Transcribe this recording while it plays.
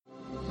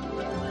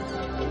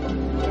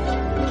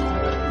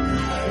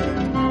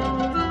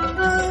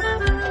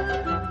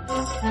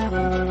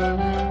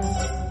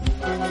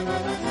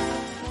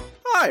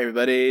Hi,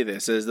 everybody.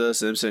 This is The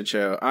Simpsons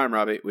Show. I'm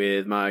Robbie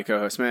with my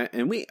co-host Matt,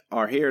 and we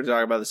are here to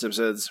talk about The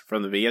Simpsons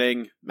from the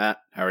beginning. Matt,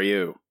 how are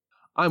you?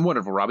 I'm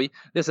wonderful, Robbie.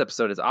 This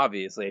episode is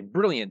obviously a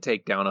brilliant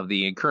takedown of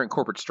the current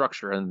corporate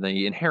structure and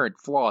the inherent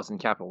flaws in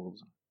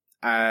capitalism.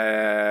 You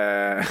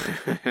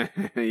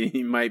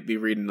might be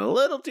reading a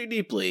little too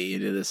deeply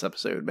into this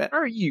episode, Matt.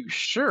 Are you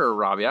sure,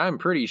 Robbie? I'm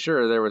pretty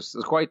sure there was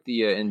quite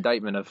the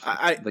indictment of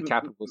the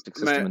capitalistic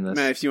system in this.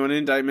 Matt, if you want an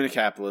indictment of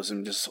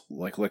capitalism, just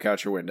look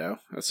out your window.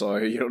 That's all.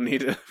 You don't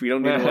need to. We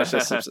don't need to watch The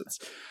Simpsons.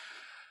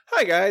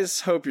 Hi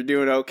guys, hope you're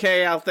doing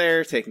okay out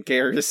there, taking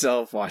care of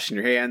yourself, washing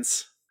your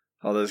hands,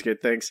 all those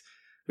good things.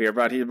 We are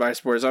brought to you by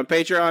supporters on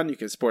Patreon. You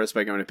can support us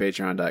by going to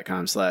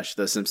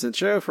patreon.com/The Simpsons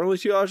Show for only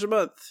 $2 a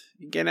month.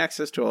 You can get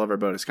access to all of our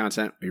bonus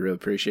content. We really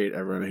appreciate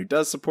everyone who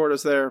does support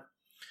us there.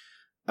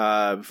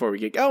 Before we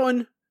get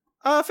going,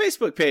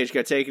 Facebook page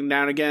got taken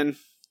down again.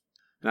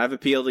 And I've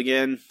appealed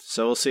again,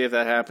 so we'll see if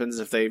that happens,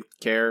 if they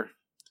care,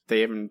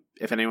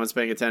 if anyone's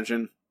paying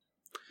attention.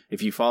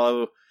 If you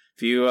follow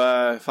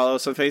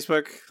us on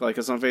Facebook, like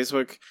us on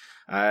Facebook,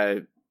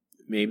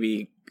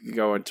 maybe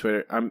go on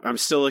Twitter. I'm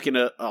still looking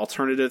at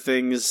alternative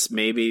things.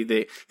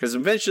 Because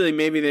eventually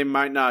maybe they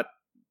might not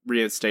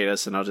reinstate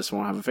us, and I'll just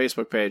won't have a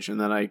Facebook page, and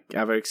then I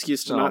have an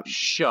excuse to not.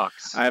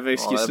 Shucks! I have an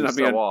excuse to not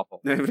be awful.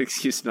 I have an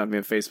excuse to not be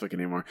on Facebook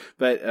anymore.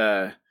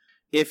 But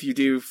if you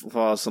do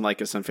follow us and like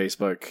us on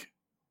Facebook,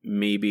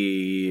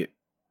 maybe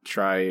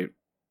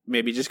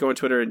just go on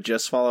Twitter and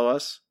just follow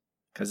us,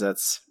 because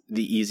that's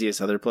the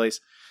easiest other place.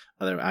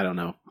 I don't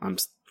know.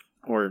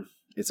 Or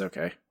it's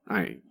okay.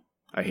 I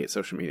hate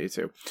social media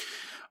too.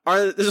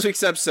 This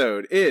week's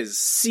episode is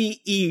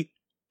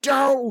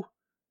CED'oh,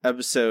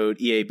 episode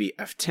EAB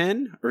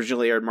F10,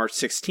 originally aired March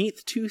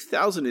 16th,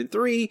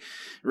 2003,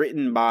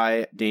 written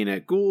by Dana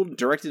Gould,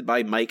 directed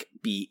by Mike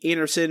B.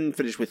 Anderson,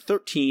 finished with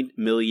 13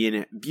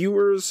 million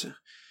viewers,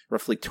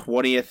 roughly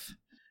 20th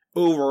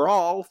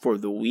overall for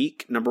the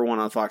week, number one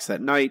on Fox that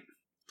night.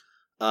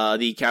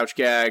 The couch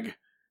gag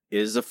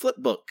is a flip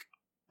book.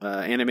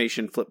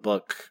 Animation flip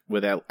book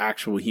with an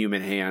actual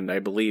human hand. I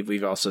believe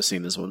we've also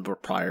seen this one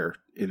prior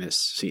in this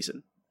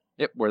season.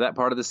 Yep, we're that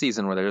part of the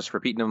season where they're just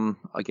repeating them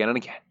again and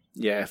again.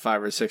 Yeah,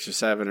 5 or 6 or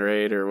 7 or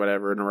 8 or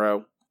whatever in a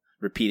row.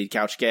 Repeated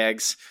couch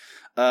gags.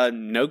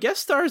 No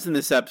guest stars in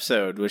this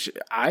episode, which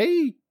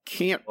I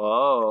can't...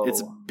 Whoa.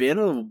 It's been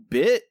a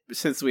bit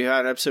since we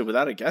had an episode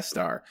without a guest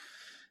star,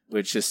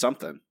 which is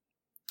something.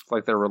 It's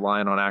like they're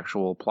relying on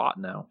actual plot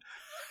now.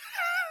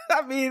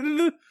 I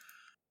mean,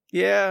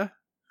 yeah.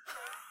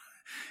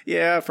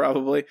 Yeah,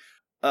 probably.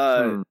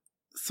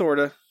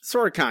 Sorta,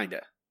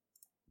 kinda.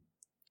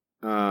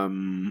 I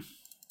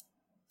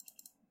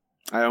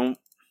don't...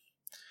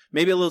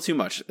 Maybe a little too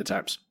much at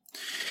times.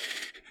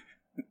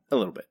 A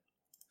little bit.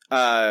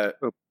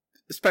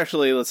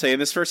 Especially, let's say, in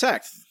this first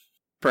act.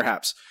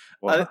 Perhaps.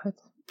 What?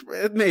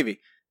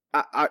 Maybe.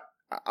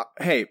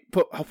 Hey,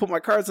 I'll put my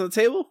cards on the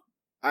table.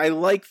 I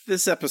like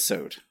this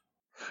episode.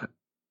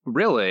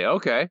 Really?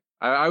 Okay.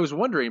 I was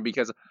wondering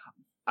because...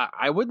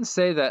 I wouldn't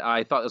say that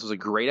I thought this was a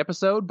great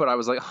episode, but I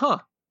was like,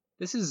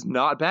 this is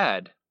not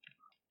bad.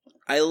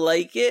 I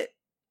like it.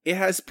 It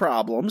has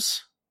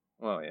problems.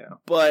 Oh, yeah.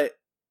 But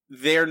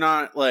they're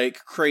not,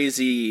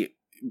 crazy,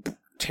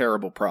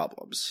 terrible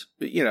problems.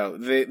 You know,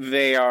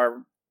 they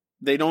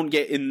don't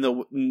get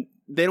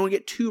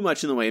too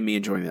much in the way of me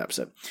enjoying the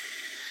episode.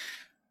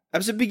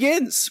 Episode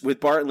begins with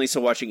Bart and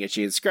Lisa watching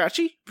Itchy and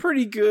Scratchy.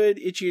 Pretty good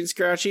Itchy and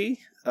Scratchy.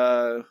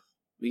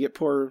 We get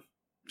poor...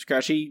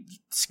 Scratchy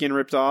skin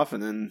ripped off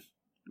and then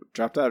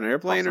dropped out of an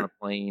airplane. On a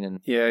plane and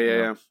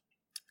yeah.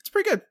 It's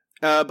pretty good.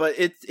 But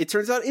it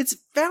turns out it's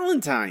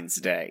Valentine's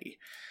Day.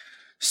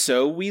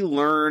 So we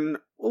learn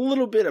a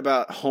little bit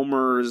about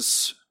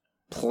Homer's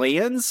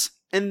plans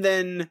and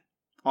then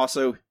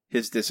also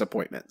his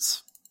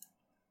disappointments.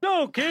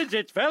 So, kids,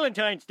 it's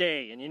Valentine's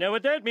Day, and you know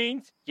what that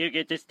means? You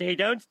get to stay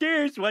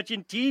downstairs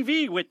watching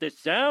TV with the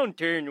sound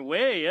turned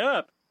way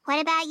up.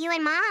 What about you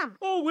and Mom?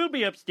 Oh, we'll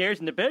be upstairs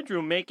in the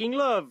bedroom making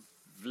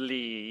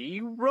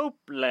lovely rope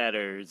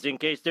ladders in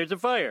case there's a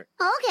fire.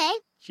 Okay.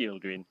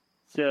 Children,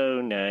 so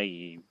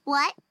naive.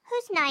 What?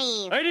 Who's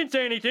naive? I didn't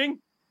say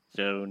anything.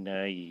 So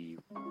naive.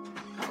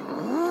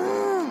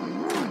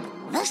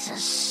 This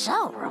is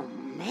so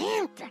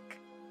romantic.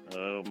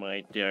 Oh,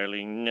 my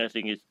darling,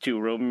 nothing is too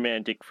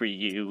romantic for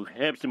you.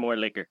 Have some more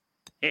liquor.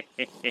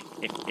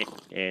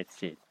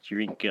 That's it.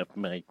 Drink up,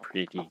 my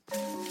pretty.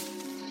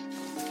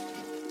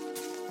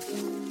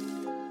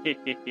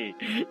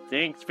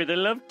 Thanks for the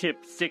love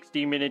tip,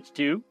 60 Minutes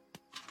too.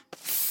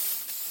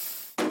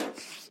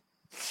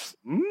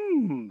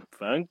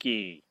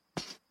 Funky.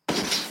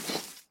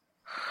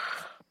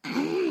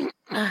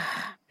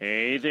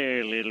 Hey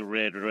there, Little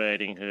Red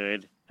Riding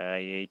Hood. I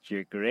ate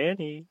your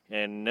granny,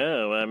 and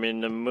now I'm in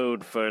the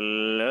mood for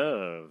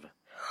love.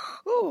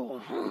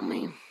 Oh,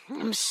 homie,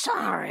 I'm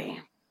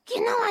sorry.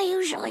 You know I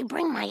usually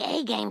bring my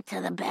A game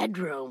to the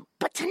bedroom,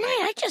 but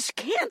tonight I just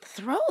can't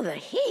throw the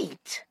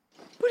heat.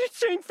 But it's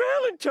St.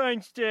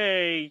 Valentine's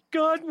Day.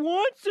 God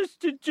wants us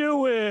to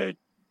do it.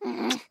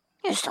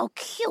 You're so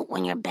cute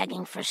when you're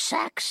begging for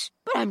sex,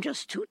 but I'm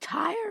just too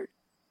tired.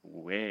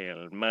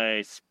 Well,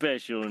 my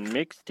special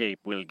mixtape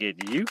will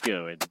get you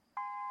going.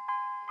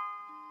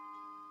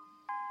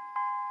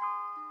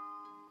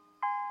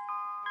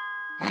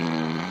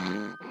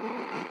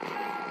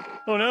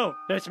 Oh no,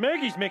 that's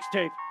Maggie's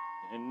mixtape.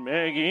 And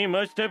Maggie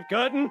must have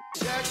gotten...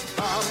 Sex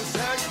bomb,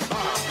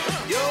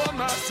 you're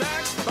my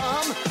sex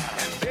bomb,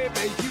 and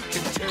baby, you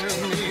can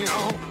turn me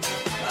on.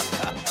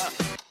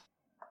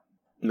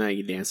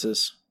 Maggie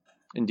dances.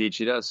 Indeed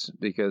she does,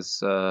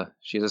 because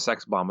she's a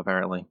sex bomb,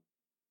 apparently.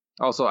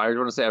 Also, I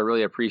want to say I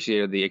really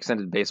appreciated the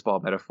extended baseball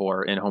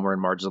metaphor in Homer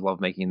and Marge's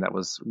lovemaking. That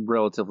was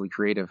relatively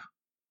creative.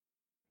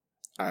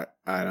 I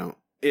don't.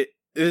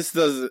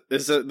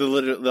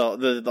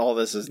 All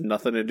this has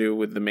nothing to do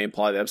with the main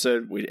plot of the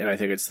episode, and I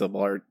think it's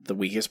the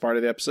weakest part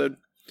of the episode.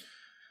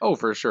 Oh,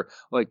 for sure.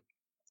 Like,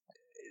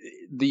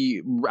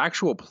 the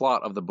actual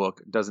plot of the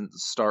book doesn't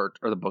start,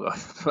 or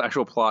the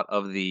actual plot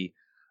of the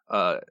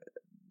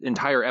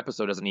entire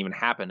episode doesn't even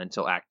happen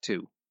until Act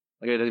 2.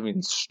 Like, it doesn't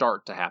even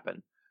start to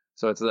happen.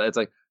 So it's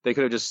like they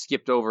could have just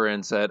skipped over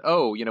and said,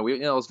 "Oh,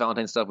 it's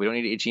Valentine's stuff. We don't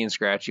need Itchy and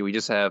Scratchy. We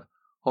just have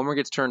Homer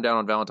gets turned down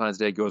on Valentine's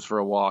Day, goes for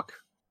a walk,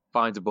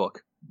 finds a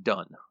book,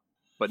 done."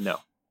 But no.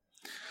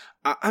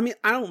 I mean,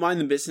 I don't mind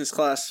the business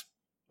class,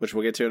 which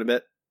we'll get to in a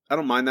bit. I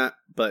don't mind that,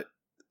 but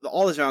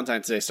all this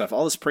Valentine's Day stuff,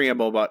 all this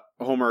preamble about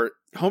Homer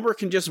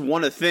can just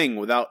want a thing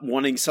without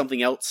wanting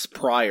something else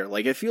prior.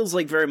 Like, it feels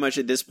like very much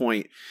at this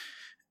point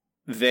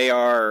they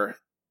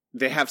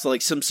have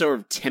like some sort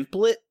of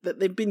template that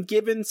they've been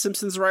given,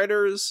 Simpsons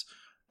writers,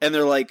 and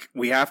they're like,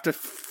 we have to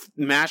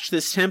match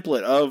this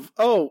template of,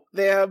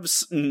 they have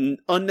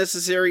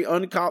unnecessary,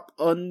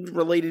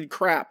 unrelated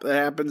crap that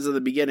happens at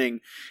the beginning,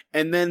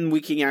 and then we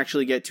can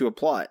actually get to a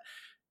plot.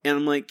 And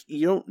I'm like,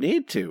 you don't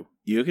need to.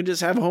 You can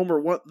just have Homer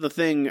want the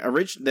thing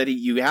that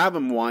you have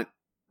him want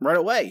right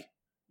away.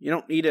 You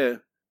don't need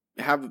to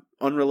have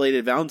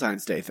unrelated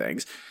Valentine's Day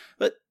things.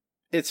 But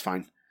it's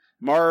fine.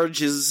 Marge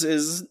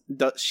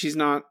she's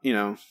not,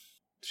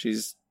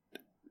 she's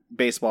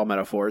baseball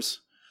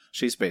metaphors.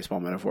 She's baseball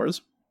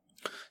metaphors.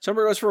 So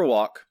Homer goes for a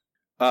walk,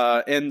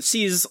 and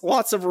sees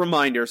lots of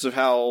reminders of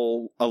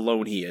how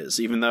alone he is,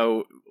 even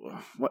though,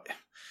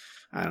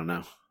 I don't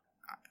know.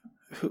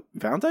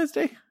 Valentine's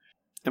Day?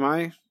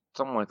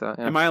 Something like that,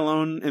 yeah. Am I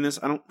alone in this?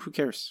 Who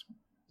cares?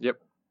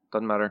 Yep.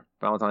 Doesn't matter.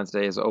 Valentine's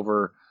Day is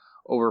over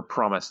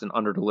promised and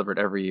under delivered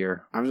every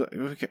year. I was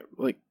okay,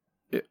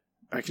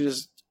 I can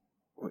just,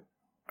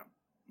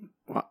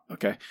 well,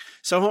 okay.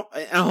 So,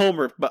 and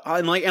Homer,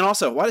 and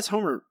also, why does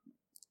Homer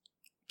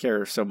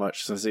care so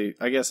much? Since he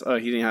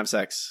didn't have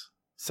sex.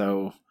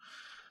 So,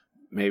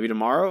 maybe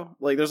tomorrow?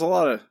 Like, there's a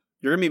lot of,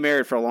 you're gonna be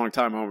married for a long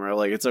time, Homer.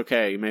 Like, it's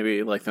okay.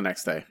 Maybe, like, the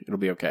next day. It'll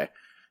be okay.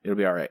 It'll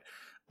be alright.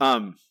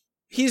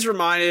 He's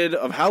reminded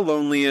of how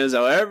lonely he is,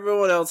 how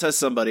everyone else has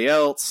somebody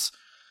else.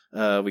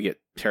 We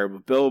get terrible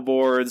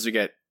billboards. We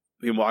get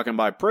him walking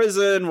by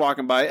prison,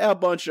 walking by a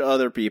bunch of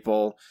other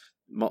people.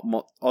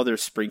 Other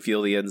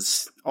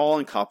Springfieldians, all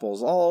in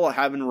couples, all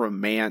having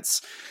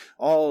romance,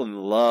 all in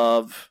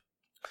love.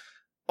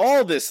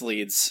 All this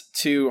leads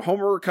to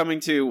Homer coming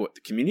to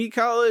the community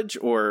college,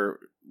 or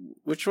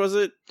which was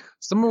it?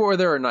 Somewhere where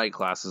there are night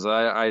classes.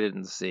 I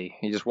didn't see.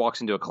 He just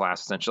walks into a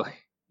class, essentially.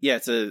 Yeah,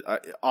 it's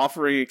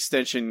offering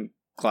extension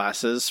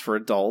classes for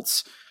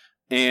adults,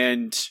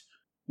 and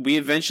we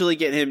eventually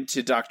get him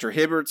to Dr.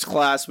 Hibbert's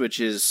class, which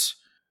is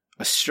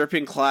a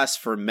stripping class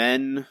for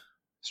men.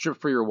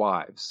 Strip for your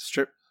wives.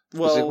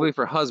 Specifically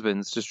for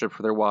husbands to strip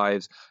for their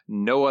wives.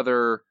 No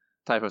other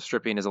type of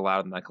stripping is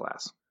allowed in that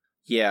class.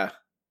 Yeah.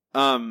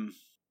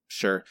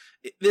 Sure.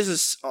 This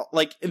is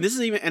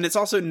and it's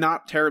also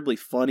not terribly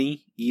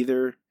funny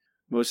either.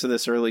 Most of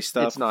this early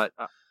stuff. It's not.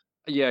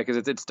 Yeah,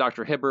 because it's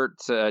Dr. Hibbert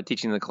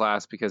teaching the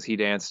class because he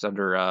danced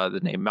under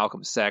the name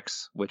Malcolm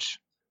Sex, which,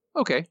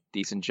 okay,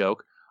 decent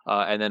joke.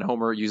 And then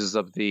Homer uses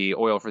up the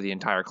oil for the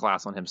entire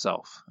class on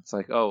himself. It's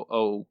like,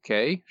 oh,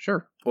 okay,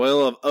 sure.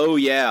 Oil of Oh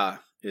Yeah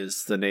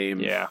is the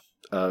name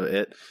of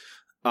it.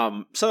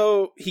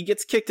 So he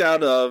gets kicked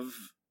out of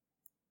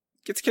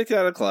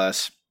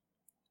class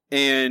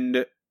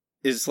and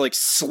is like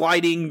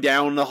sliding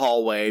down the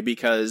hallway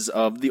because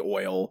of the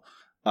oil.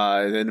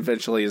 And then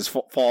eventually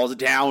falls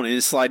down and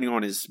is sliding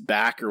on his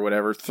back or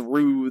whatever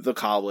through the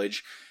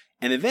college.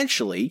 And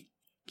eventually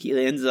he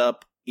ends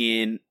up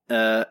in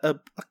a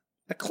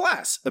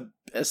class,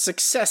 a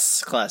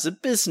success class, a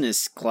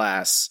business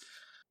class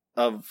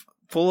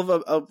full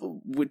of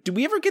do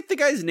we ever get the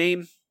guy's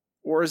name,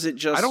 or is it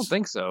just? I don't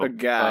think so. A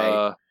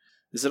guy.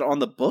 Is it on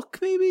the book?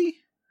 Maybe.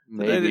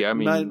 Maybe. I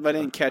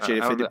didn't catch it.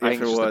 If it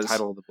was the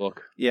title of the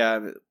book.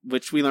 Yeah,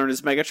 which we learned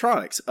is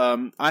Megatronics.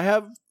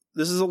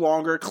 This is a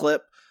longer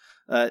clip.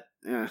 I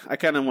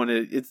kind of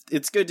wanted.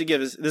 It's good to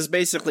give us. This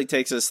basically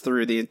takes us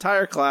through the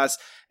entire class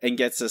and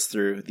gets us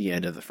through the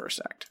end of the first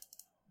act.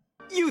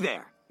 You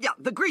there. Yeah,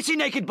 the greasy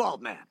naked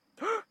bald man.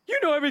 You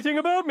know everything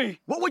about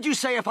me. What would you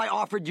say if I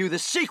offered you the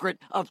secret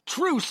of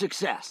true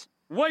success?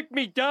 Wipe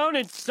me down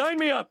and sign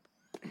me up.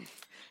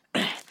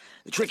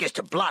 The trick is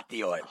to blot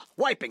the oil.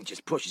 Wiping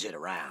just pushes it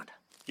around.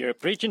 You're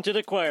preaching to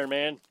the choir,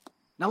 man.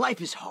 Now,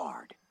 life is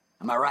hard.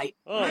 Am I right?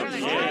 Oh,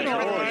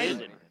 yeah.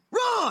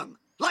 Wrong!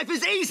 Life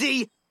is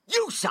easy!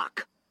 You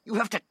suck! You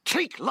have to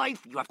take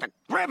life, you have to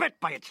grab it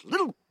by its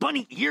little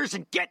bunny ears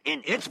and get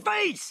in its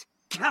face!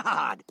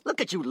 God,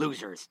 look at you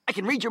losers. I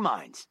can read your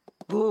minds.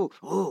 Ooh,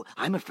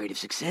 I'm afraid of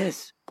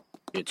success.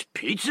 It's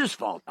pizza's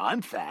fault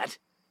I'm fat.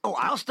 Oh,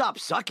 I'll stop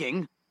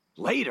sucking.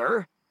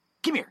 Later.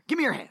 Give me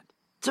your hand.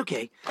 It's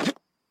okay.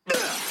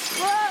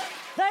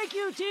 Thank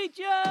you,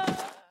 teacher!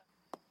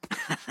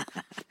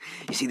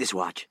 You see this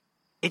watch?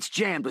 It's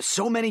jammed with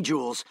so many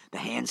jewels, the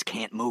hands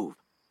can't move.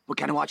 What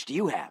kind of watch do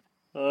you have?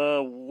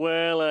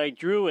 Well, I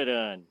drew it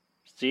on.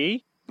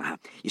 See?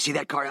 You see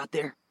that car out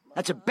there?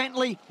 That's a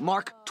Bentley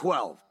Mark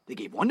 12. They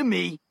gave one to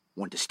me,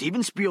 one to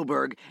Steven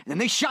Spielberg, and then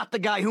they shot the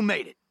guy who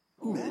made it.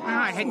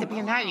 I'd hate to be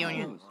in that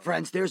union.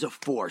 Friends, there's a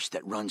force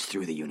that runs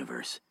through the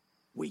universe.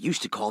 We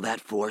used to call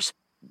that force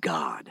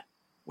God.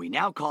 We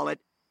now call it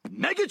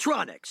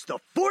Megatronics, the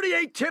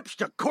 48 tips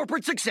to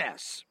corporate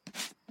success.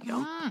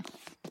 Woo!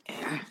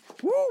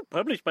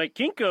 Published by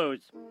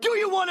Kinko's. Do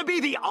you want to be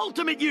the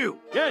ultimate you?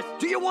 Yes.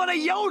 Do you want to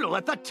yodel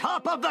at the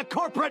top of the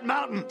corporate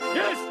mountain?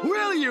 Yes.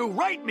 Will you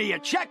write me a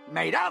check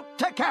made out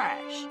to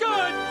cash?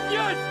 Good.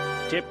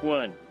 Yes. Tip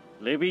 1.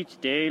 Live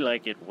each day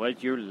like it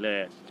was your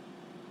last.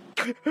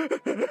 I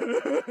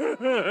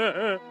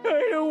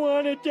don't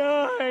want to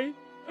die.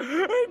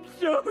 I'm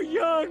so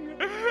young.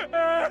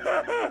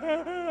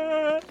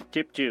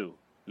 Tip 2.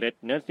 Let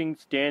nothing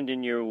stand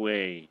in your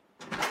way.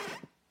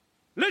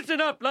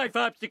 Listen up, life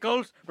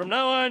obstacles. From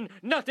now on,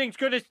 nothing's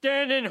going to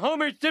stand in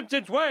Homer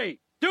Simpson's way.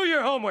 Do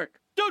your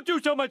homework. Don't do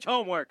so much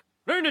homework.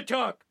 Learn to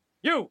talk.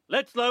 You,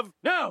 let's love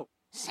now.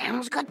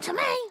 Sounds good to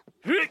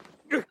me.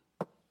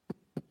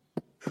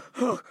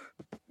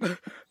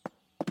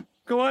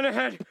 Go on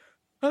ahead.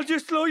 I'll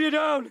just slow you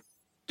down.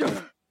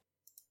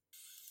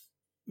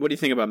 What do you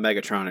think about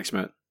Megatronics,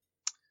 Matt?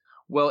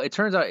 Well, it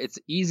turns out it's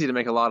easy to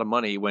make a lot of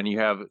money when you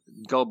have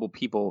gullible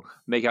people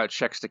make out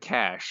checks to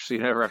cash, so you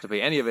never have to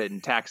pay any of it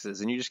in taxes,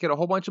 and you just get a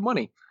whole bunch of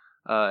money,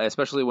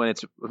 especially when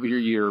it's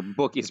your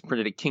book is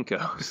printed at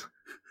Kinko's.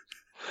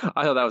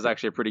 I thought that was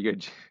actually a pretty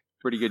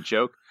good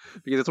joke,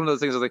 because it's one of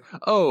those things I was like,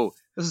 oh,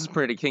 this is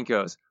printed at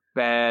Kinko's.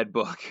 Bad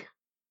book.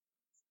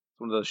 It's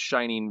one of those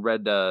shining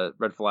red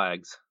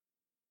flags.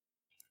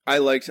 I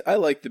liked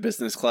the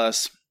business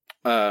class.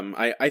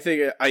 I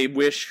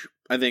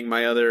think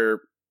my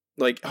other,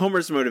 like,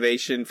 Homer's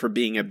motivation for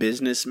being a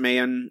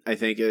businessman, I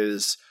think,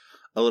 is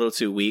a little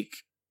too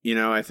weak. You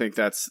know, I think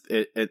that's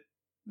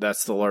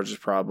that's the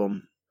largest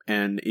problem.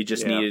 And it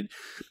just we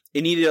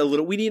needed a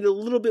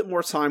little bit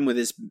more time with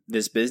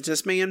this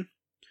businessman.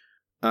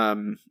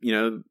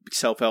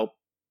 Self-help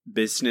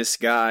business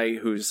guy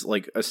who's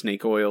like a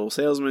snake oil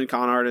salesman,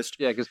 con artist.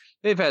 Yeah, because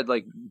they've had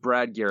like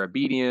Brad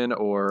Garabedian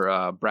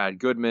or Brad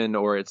Goodman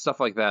or it's stuff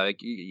like that,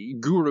 like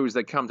gurus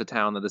that come to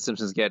town that the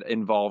Simpsons get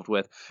involved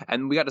with,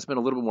 and we got to spend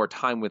a little bit more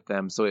time with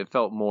them, so it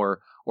felt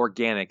more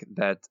organic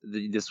that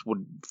this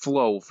would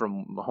flow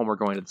from Homer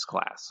going to this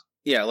class.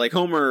 Yeah, like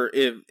Homer,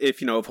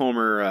 if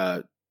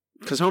Homer,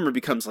 because Homer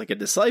becomes like a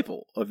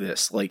disciple of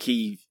this, like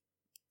he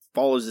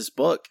follows this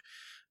book.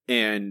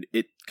 And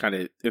it kind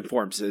of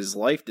informs his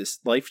life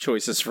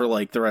choices for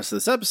like the rest of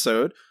this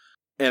episode.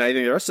 And I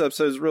think the rest of the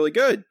episode is really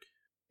good.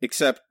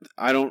 Except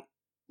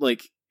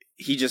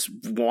he just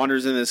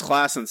wanders in this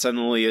class and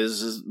suddenly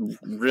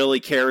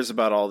really cares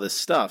about all this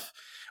stuff.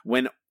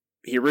 When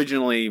he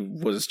originally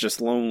was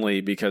just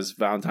lonely because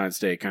Valentine's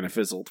Day kind of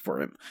fizzled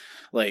for him.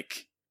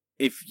 Like,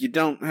 if you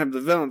don't have the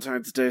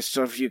Valentine's Day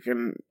stuff, you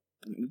can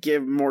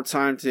give more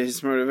time to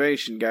his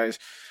motivation, guys.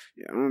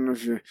 I don't know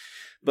if you,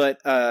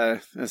 but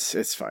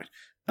it's fine.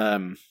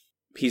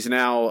 He's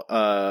now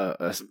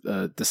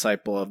a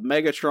disciple of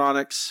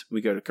Megatronics.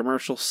 We go to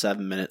commercial,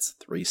 7 minutes,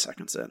 3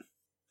 seconds in.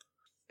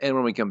 And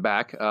when we come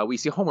back, we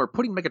see Homer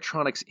putting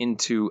Megatronics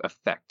into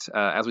effect.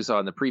 As we saw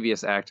in the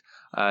previous act,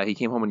 he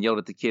came home and yelled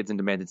at the kids and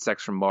demanded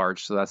sex from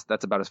Marge. So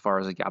that's about as far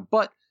as it got.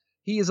 But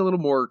he is a little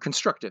more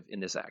constructive in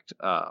this act.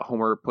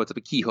 Homer puts up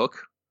a key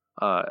hook.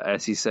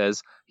 As he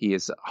says, he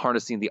is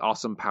harnessing the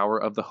awesome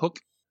power of the hook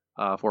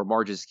for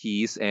Marge's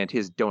keys and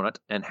his donut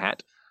and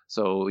hat.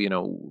 So,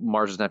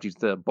 Marge doesn't have to use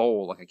the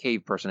bowl like a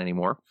cave person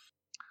anymore.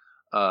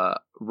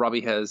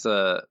 Robbie has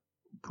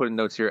put in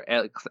notes here,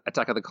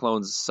 Attack of the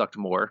Clones sucked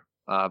more,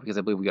 because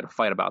I believe we got to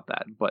fight about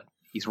that. But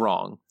he's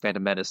wrong.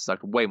 Phantom Menace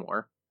sucked way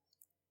more.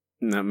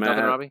 No, Matt.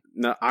 Nothing, Robbie?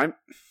 No, I'm...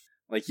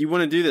 Like, you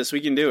want to do this,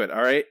 we can do it,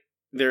 all right?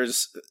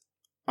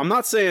 I'm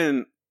not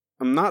saying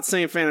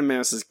Phantom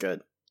Menace is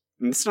good.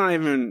 It's not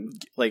even,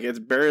 it's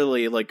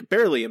barely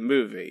a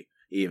movie,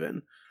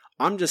 even.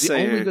 I'm just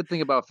saying... The only good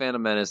thing about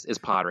Phantom Menace is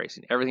pod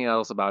racing. Everything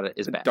else about it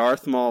is bad.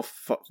 Darth Maul...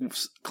 I'm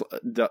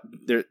going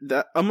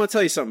to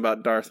tell you something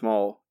about Darth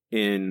Maul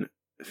in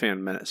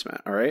Phantom Menace,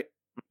 Matt, all right?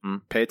 Mm-hmm.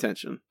 Pay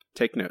attention.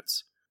 Take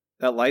notes.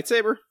 That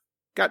lightsaber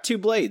got 2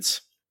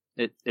 blades.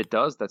 It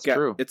does, that's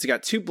true. It's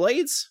got 2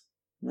 blades,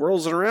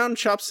 whirls it around,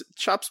 chops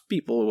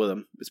people with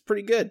them. It's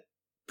pretty good.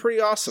 Pretty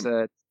awesome.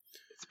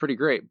 It's It's pretty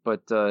great,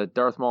 but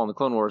Darth Maul in the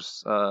Clone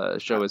Wars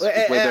show is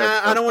way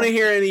better. I don't want to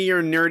hear any of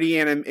your nerdy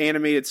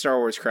animated Star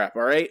Wars crap,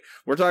 all right?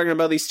 We're talking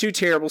about these 2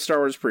 terrible Star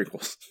Wars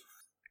prequels.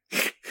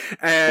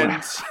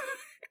 And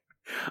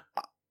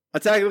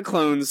Attack of the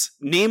Clones,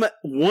 name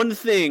one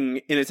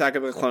thing in Attack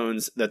of the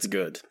Clones that's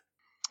good.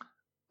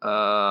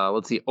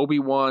 Let's see.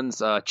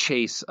 Obi-Wan's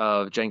chase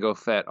of Jango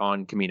Fett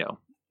on Kamino.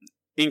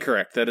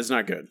 Incorrect. That is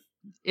not good.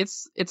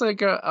 It's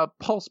like a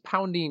pulse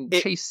pounding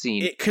chase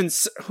scene.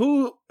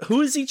 Who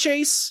does he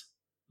chase?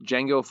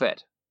 Jango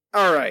Fett.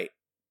 All right.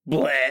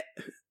 Bleh.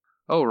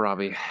 Oh,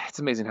 Robbie, it's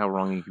amazing how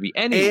wrong you can be.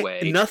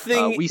 Anyway,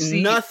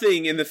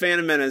 nothing in The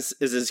Phantom Menace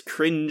is as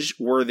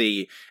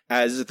cringe-worthy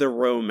as the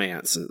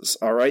romances.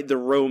 All right, the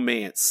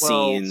romance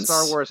scenes.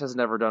 Star Wars has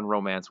never done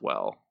romance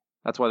well.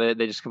 That's why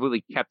they just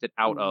completely kept it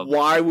out of.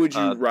 Why would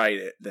you write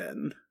it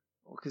then?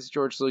 Because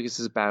George Lucas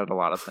is bad at a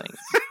lot of things.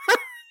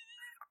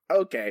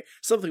 Okay,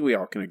 something we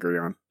all can agree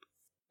on.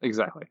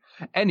 Exactly.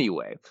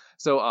 Anyway,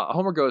 so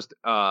Homer goes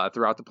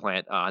throughout the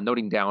plant,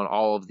 noting down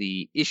all of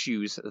the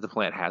issues that the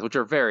plant has, which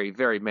are very,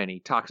 very many.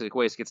 Toxic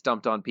waste gets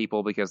dumped on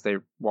people because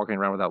they're walking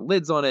around without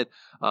lids on it.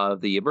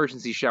 The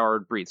emergency shower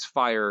breathes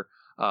fire.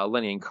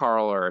 Lenny and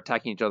Carl are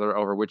attacking each other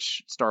over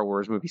which Star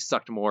Wars movie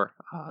sucked more.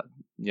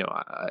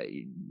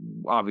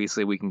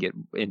 Obviously, we can get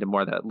into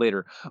more of that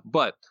later.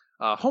 But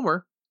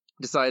Homer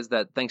decides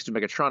that thanks to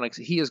Megatronics,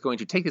 he is going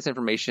to take this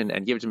information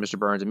and give it to Mr.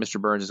 Burns, and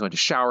Mr. Burns is going to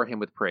shower him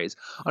with praise.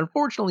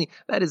 Unfortunately,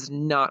 that is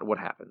not what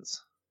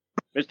happens.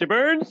 Mr.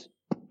 Burns,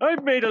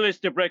 I've made a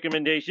list of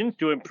recommendations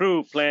to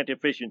improve plant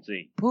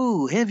efficiency.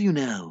 Oh, have you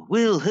now?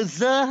 Well,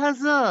 huzzah,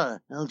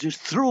 huzzah! I'll just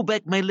throw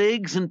back my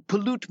legs and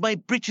pollute my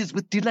britches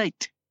with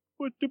delight.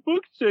 But the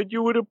book said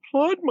you would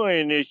applaud my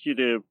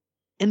initiative.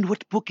 And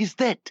what book is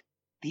that?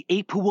 The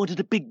ape who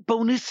wanted a big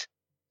bonus?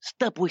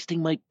 Stop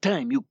wasting my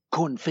time, you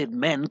corn-fed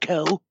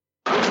man-cow.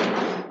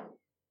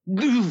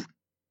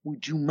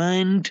 Would you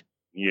mind?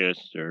 Yes,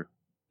 sir.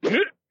 Oh,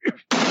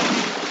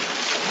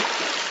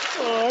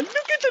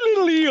 look at the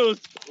little eels.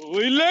 Oh,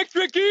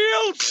 electric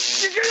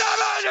eels!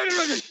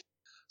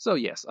 So,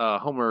 yes,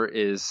 Homer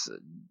is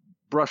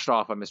brushed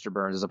off by Mr.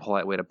 Burns is a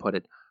polite way to put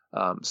it.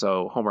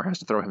 So Homer has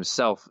to throw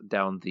himself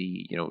down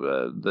the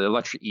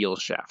electric eel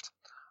shaft.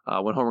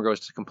 When Homer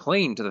goes to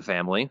complain to the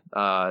family,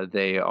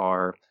 they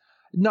are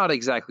not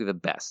exactly the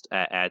best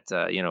at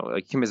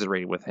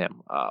commiserating with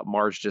him.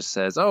 Marge just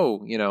says,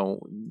 "Oh,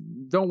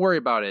 don't worry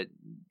about it."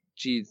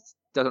 She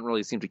doesn't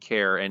really seem to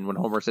care. And when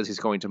Homer says he's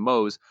going to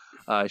Moe's,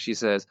 she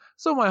says,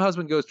 "So my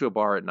husband goes to a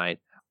bar at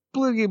night."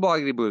 Bliggity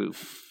bloggity blue.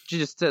 She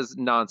just says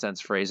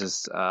nonsense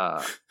phrases.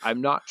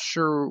 I'm not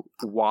sure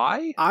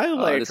why. I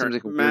like this her. seems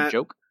like a Matt, weird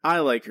joke.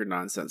 I like her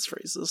nonsense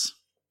phrases.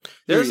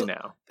 Do you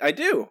now? I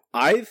do.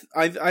 I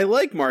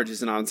like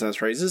Marge's nonsense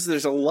phrases.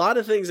 There's a lot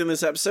of things in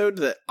this episode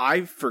that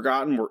I've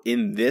forgotten were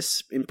in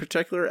this in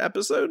particular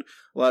episode.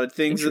 A lot of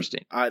things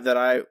that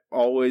I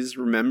always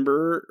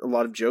remember. A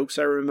lot of jokes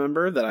I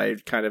remember that I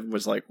kind of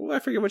was like, well, I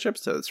forget which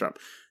episode it's from.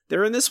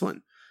 They're in this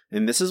one,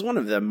 and this is one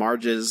of them.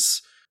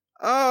 Marge's,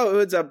 "Oh,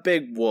 it's a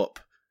big whoop.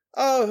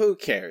 Oh, who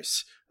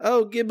cares?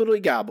 Oh, gibbly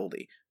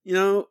gobbledy."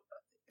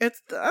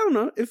 I don't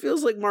know. It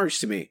feels like Marge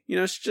to me.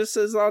 She just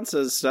says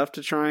nonsense stuff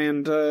to try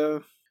and,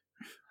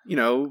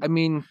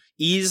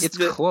 ease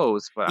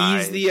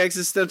the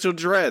existential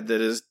dread that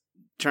is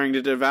trying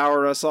to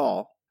devour us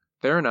all.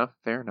 Fair enough.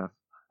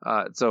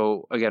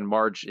 So again,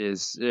 Marge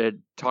is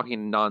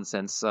talking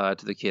nonsense to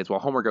the kids while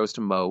Homer goes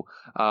to Moe,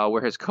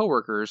 where his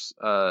coworkers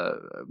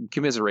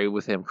commiserate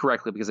with him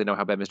correctly because they know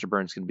how bad Mr.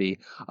 Burns can be.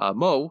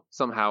 Moe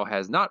somehow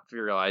has not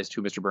realized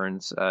who Mr.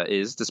 Burns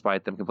is,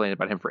 despite them complaining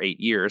about him for 8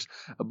 years,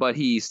 but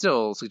he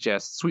still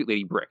suggests Sweet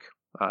Lady Brick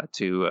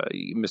to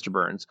Mr.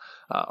 Burns.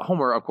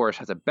 Homer, of course,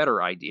 has a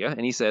better idea,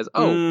 and he says,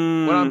 what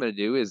I'm going to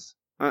do is...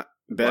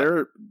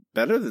 better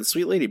than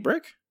Sweet Lady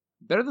Brick?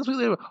 Better than Sweet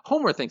Lady.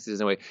 Homer thinks it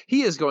is anyway.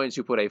 He is going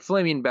to put a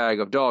flaming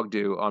bag of dog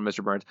dew on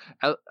Mr. Burns,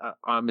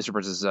 on Mr.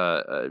 Burns'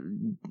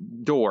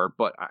 door,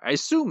 but I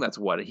assume that's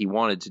what he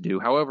wanted to do.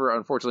 However,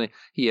 unfortunately,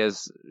 he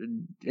has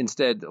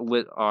instead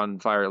lit on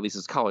fire at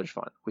Lisa's college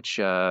fund, which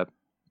he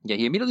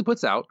immediately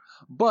puts out.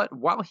 But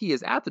while he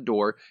is at the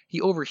door,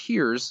 he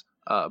overhears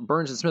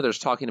Burns and Smithers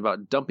talking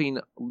about dumping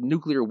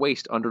nuclear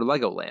waste under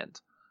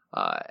Legoland.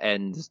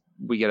 And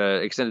we get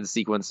an extended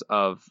sequence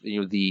of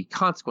the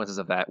consequences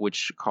of that,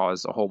 which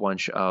cause a whole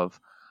bunch of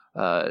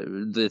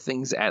the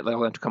things at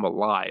Legoland to come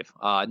alive.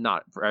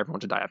 Not for everyone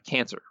to die of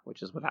cancer,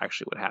 which is what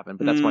actually would happen.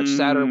 But that's much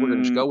sadder. We're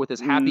going to go with this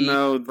happy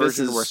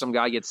version where some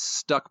guy gets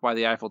stuck by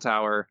the Eiffel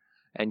Tower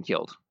and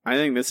killed. I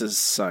think this is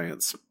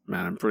science,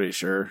 man. I'm pretty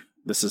sure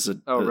this is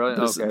a. Oh, really?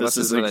 Okay, this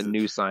is a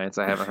new science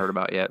I haven't heard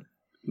about yet.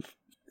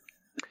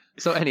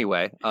 So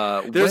anyway,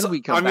 when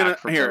we come back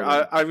from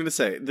I'm going to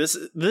say this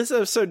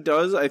episode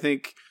does, I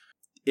think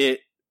it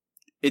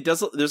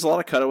does. There's a lot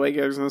of cutaway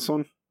gags in this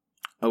one,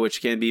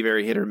 which can be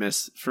very hit or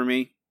miss for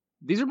me.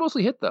 These are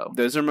mostly hit though.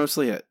 Those are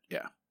mostly hit.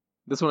 Yeah.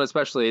 This one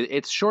especially,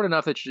 it's short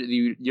enough that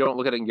you don't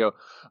look at it and go,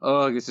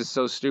 oh, this is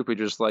so stupid.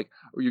 You're just like,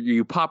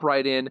 you pop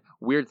right in,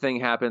 weird thing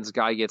happens,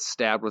 guy gets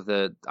stabbed with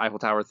the Eiffel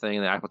Tower thing,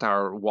 and the Eiffel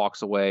Tower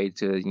walks away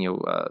to,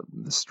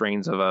 the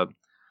strains of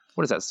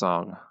what is that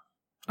song?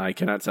 I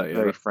cannot tell you.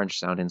 Very French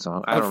sounding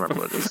song. I don't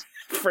remember what it is.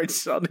 French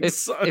sounding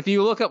song. If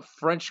you look up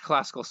French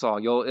classical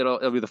song,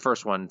 it'll be the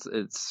first one.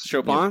 It's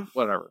Chopin?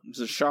 Whatever. Is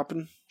it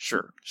Chopin?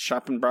 Sure.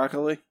 Chopin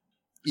broccoli?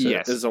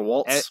 Yes. Is it a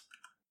waltz?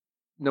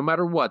 No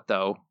matter what,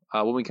 though,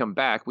 when we come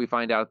back, we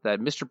find out that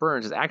Mr.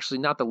 Burns is actually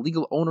not the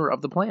legal owner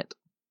of the plant.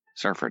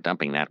 Sir, for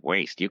dumping that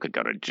waste, you could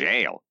go to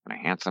jail. And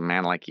a handsome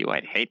man like you,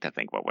 I'd hate to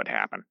think what would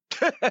happen.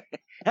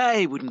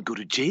 I wouldn't go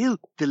to jail.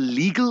 The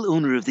legal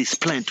owner of this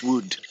plant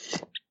would.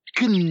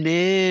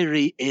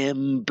 Canary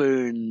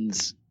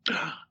Burns.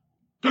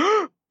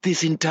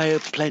 This entire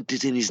plant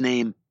is in his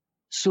name.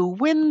 So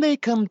when they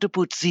come to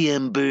put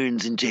CM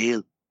Burns in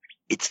jail,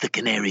 it's the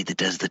canary that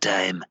does the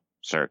time.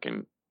 Sir,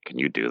 can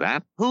you do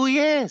that? Oh,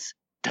 yes.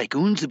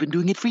 Tycoons have been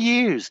doing it for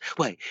years.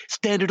 Why,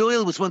 Standard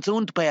Oil was once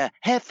owned by a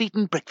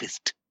half-eaten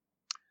breakfast.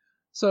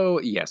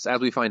 So, yes,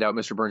 as we find out,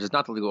 Mr. Burns is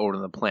not the legal owner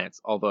of the plant,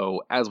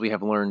 although, as we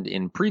have learned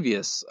in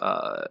previous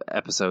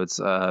episodes,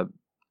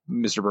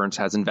 Mr. Burns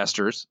has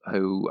investors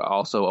who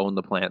also own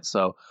the plant.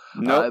 So,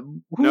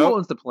 who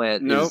owns the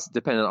plant is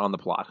dependent on the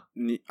plot.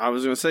 I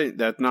was going to say,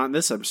 that's not in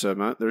this episode,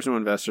 Matt. There's no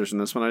investors in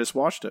this one. I just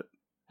watched it.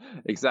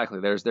 Exactly.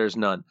 There's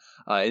none.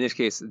 In this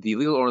case, the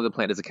legal owner of the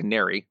plant is a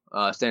canary.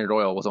 Standard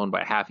Oil was owned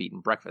by a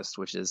half-eaten breakfast,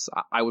 which is,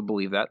 I would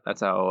believe that.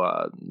 That's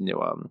how,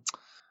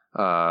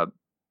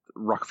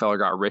 Rockefeller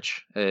got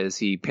rich, as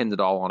he pinned it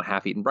all on a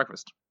half-eaten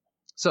breakfast.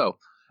 So,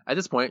 at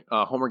this point,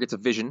 Homer gets a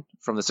vision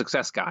from the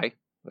success guy.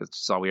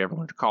 That's all we ever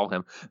wanted to call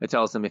him. It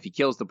tells him if he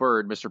kills the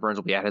bird, Mr. Burns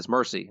will be at his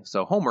mercy.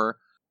 So Homer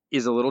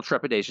is a little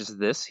trepidatious at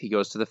this. He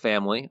goes to the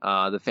family.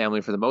 The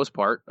family, for the most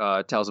part,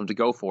 tells him to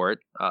go for it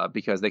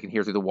because they can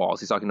hear through the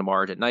walls. He's talking to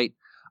Marge at night.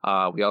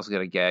 We also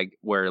get a gag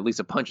where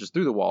Lisa punches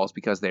through the walls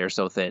because they are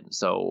so thin.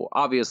 So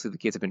obviously the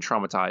kids have been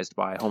traumatized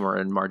by Homer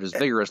and Marge's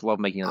vigorous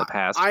lovemaking in the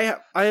past. I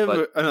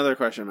have another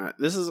question, Matt.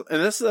 This is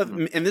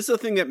the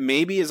thing that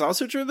maybe is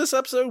also true of this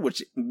episode,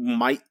 which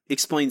might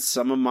explain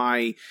some of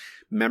my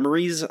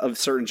memories of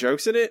certain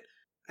jokes in it.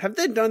 Have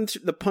they done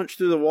the punch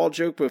through the wall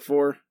joke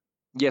before?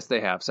 Yes,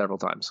 they have several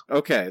times.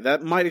 Okay,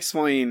 that might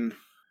explain.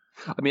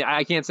 I mean,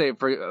 I can't say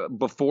for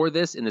before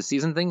this in the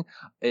season thing,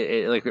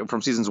 like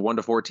from seasons 1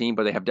 to 14,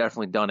 but they have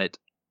definitely done it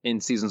in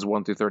seasons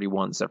 1 through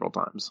 31 several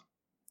times.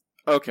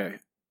 Okay.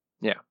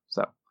 Yeah.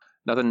 So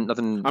nothing. I'm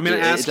going to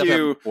ask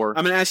you. I'm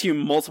going to ask you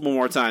multiple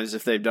more times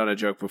if they've done a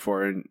joke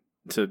before, and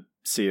to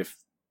see if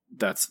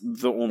that's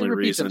the only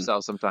reason.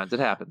 Themselves sometimes. It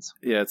happens.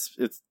 Yeah,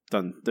 it's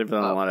done. They've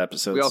done a lot of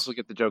episodes. We also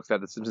get the joke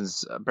that the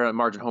Simpsons, apparently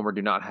Marge and Homer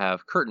do not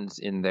have curtains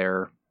in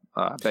their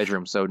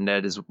bedroom, so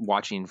Ned is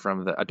watching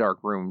from a dark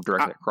room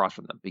directly across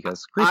from them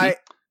because creepy.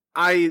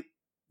 I,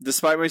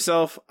 despite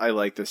myself, I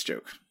like this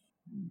joke.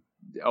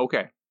 Okay,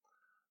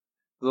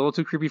 a little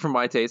too creepy for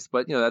my taste,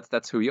 but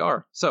that's who you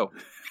are. So,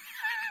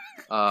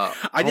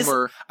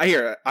 Homer, I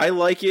hear it. I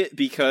like it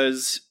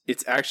because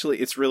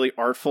it's really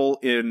artful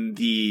in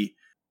the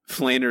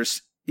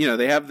Flanders.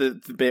 They have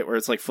the bit where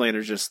it's like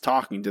Flanders just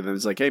talking to them.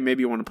 It's like, hey,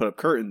 maybe you want to put up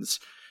curtains.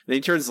 Then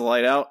he turns the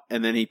light out,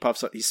 and then he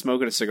puffs up. He's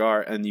smoking a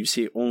cigar, and you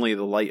see only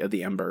the light of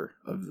the ember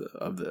of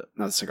the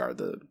not the cigar,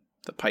 the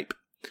pipe.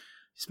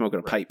 He's smoking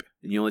a pipe,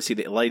 and you only see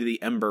the light of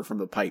the ember from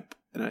the pipe,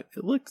 and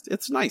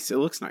it's nice. It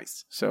looks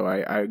nice, so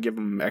I give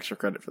him extra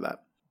credit for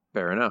that.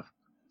 Fair enough.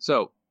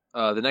 So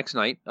the next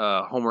night,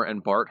 Homer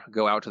and Bart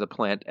go out to the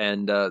plant,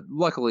 and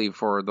luckily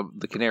for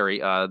the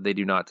canary, they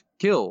do not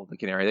kill the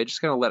canary. They just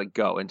kind of let it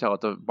go until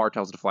Bart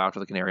tells it to fly out to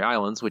the Canary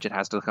Islands, which it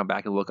has to come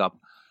back and look up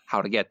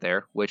how to get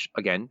there, which,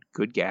 again,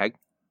 good gag.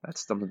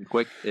 That's something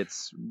quick.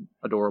 It's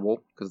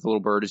adorable because the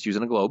little bird is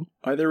using a globe.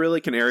 Are there really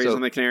canaries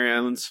on the Canary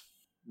Islands?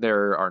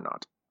 There are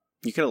not.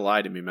 You could have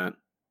lied to me, Matt.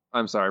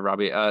 I'm sorry,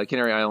 Robbie.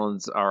 Canary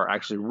Islands are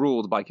actually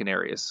ruled by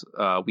canaries.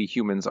 We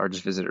humans are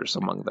just visitors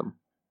among them.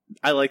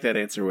 I like that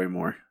answer way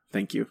more.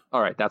 Thank you.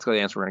 All right, that's the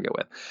answer we're going to go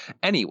with.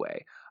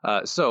 Anyway,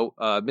 so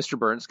Mr.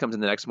 Burns comes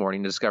in the next morning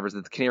and discovers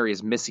that the canary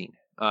is missing.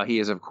 He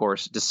is, of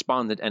course,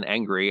 despondent and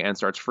angry and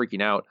starts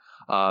freaking out.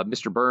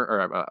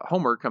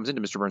 Homer comes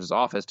into Mr. Burns'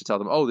 office to tell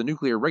them, "Oh, the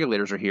nuclear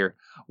regulators are here.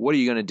 What are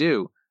you going to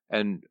do?"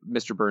 And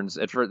Mr. Burns,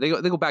 at first, they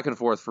go back and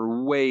forth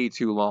for way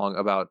too long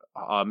about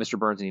Mr.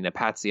 Burns needing a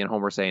patsy, and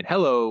Homer saying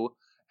hello.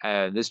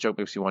 And this joke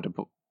makes me want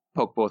to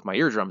poke both my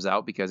eardrums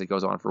out because it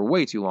goes on for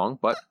way too long.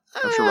 But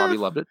I'm sure Robbie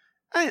loved it.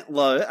 I didn't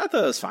love it. I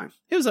thought it was fine.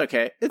 It was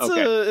okay.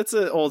 It's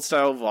an old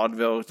style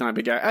vaudeville type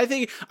of guy. I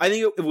think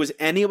if it was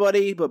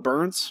anybody but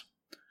Burns,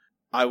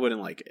 I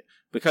wouldn't like it.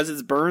 Because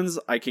it's Burns,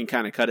 I can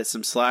kind of cut it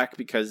some slack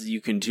because you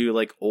can do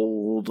like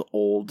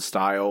old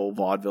style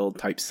vaudeville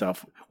type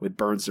stuff with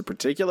Burns in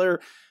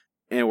particular.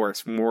 And it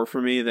works more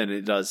for me than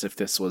it does if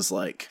this was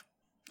like,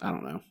 I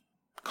don't know,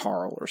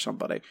 Carl or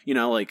somebody.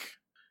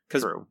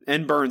 Because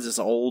Burns is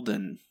old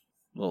and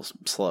a little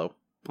slow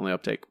on the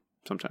uptake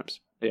sometimes.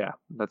 Yeah,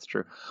 that's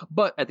true.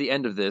 But at the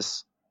end of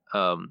this,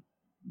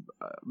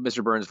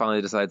 Mr. Burns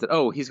finally decides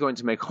that, he's going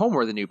to make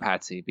Homer the new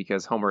Patsy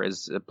because Homer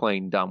is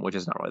playing dumb, which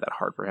is not really that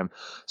hard for him.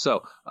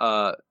 So,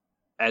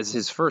 as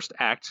his first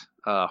act,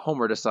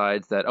 Homer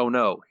decides that, oh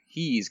no,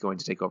 he's going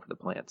to take over the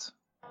plant.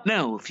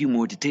 Now, a few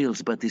more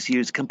details about this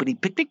year's company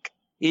picnic.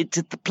 It's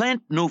at the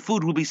plant, no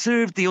food will be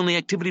served, the only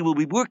activity will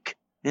be work,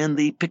 and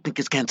the picnic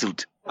is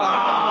cancelled.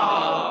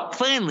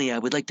 Finally, I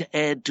would like to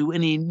add to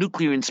any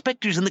nuclear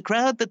inspectors in the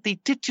crowd that the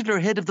titular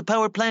head of the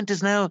power plant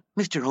is now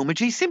Mr. Homer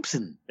J.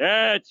 Simpson.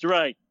 That's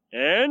right.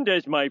 And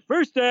as my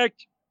first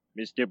act,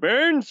 Mr.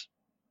 Burns,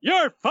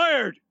 you're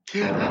fired!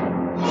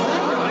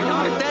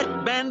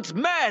 That man's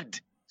mad!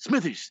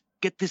 Smithers,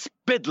 get this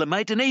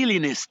bedlamite an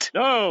alienist.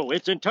 No,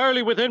 it's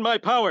entirely within my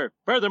power.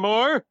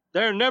 Furthermore,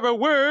 there never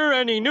were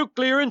any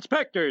nuclear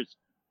inspectors.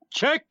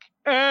 Check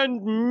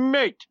and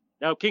mate.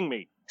 Now king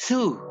me.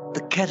 So,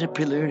 the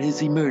caterpillar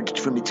has emerged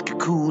from its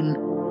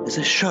cocoon as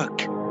a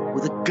shark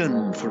with a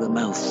gun for a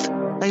mouth.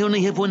 I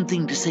only have one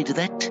thing to say to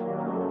that.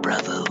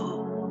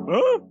 Bravo.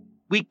 Huh?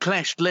 We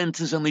clashed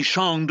lances on the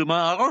Champ de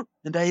Mars,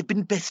 and I have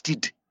been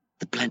bested.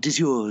 The plant is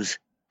yours.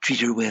 Treat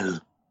her well.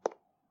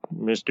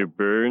 Mr.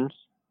 Burns?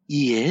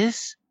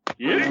 Yes?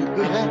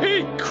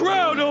 Eat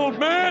crowd, old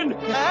man!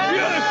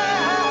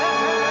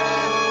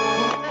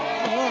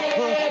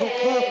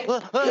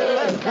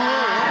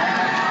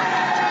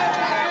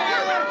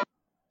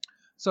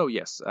 So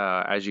yes,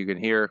 as you can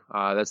hear,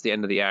 that's the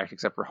end of the act,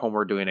 except for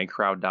Homer doing a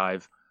crowd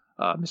dive.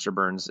 Mr.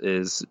 Burns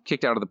is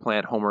kicked out of the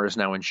plant. Homer is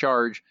now in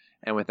charge,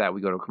 and with that,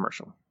 we go to a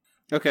commercial.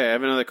 Okay, I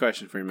have another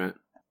question for you, Matt.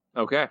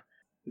 Okay.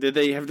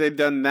 Have they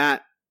done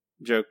that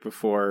joke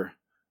before?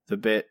 The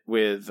bit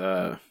with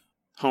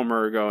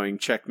Homer going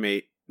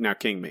checkmate, now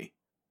king me.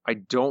 I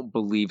don't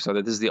believe so.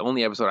 That this is the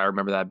only episode I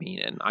remember that being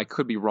in. I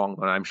could be wrong,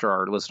 but I'm sure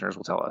our listeners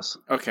will tell us.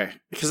 Okay,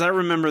 because I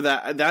remember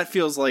that. That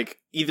feels like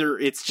either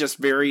it's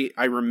just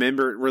I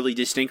remember it really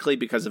distinctly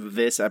because of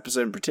this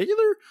episode in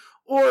particular,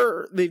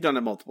 or they've done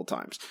it multiple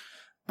times.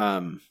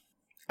 I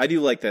do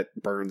like that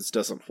Burns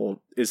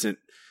isn't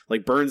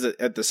like Burns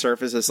at the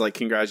surface is like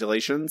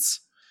congratulations,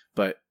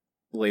 but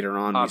later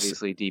on,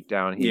 obviously deep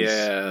down, he's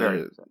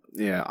very upset.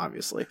 Yeah,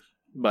 obviously,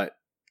 but.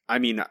 I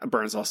mean,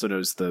 Burns also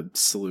knows the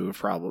slew of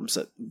problems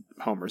that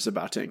Homer's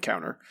about to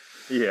encounter.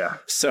 Yeah.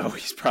 So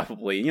he's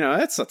probably,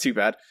 that's not too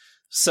bad.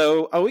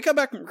 So we come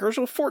back from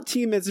commercial,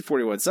 14 minutes and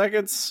 41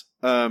 seconds.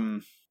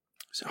 So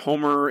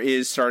Homer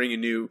is starting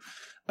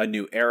a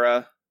new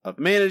era of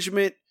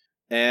management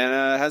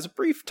and has a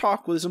brief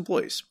talk with his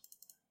employees.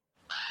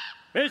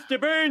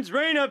 Mr. Burns'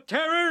 reign of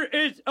terror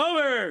is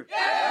over!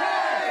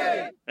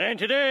 Yay! And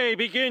today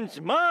begins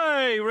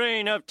my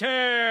reign of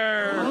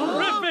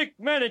terrific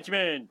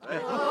management! I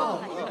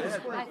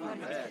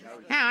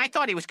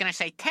thought he was going to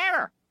say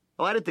terror.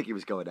 Oh, I didn't think he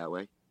was going that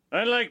way.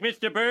 Unlike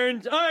Mr.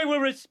 Burns, I will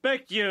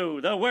respect you,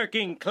 the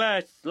working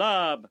class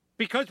slob,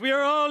 because we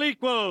are all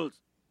equals.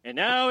 And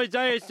now as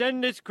I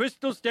ascend this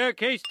crystal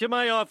staircase to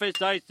my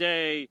office, I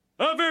say,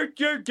 avert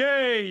your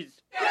gaze!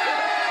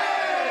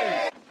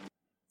 Yay!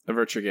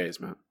 Avert your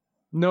gaze, man.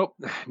 Nope.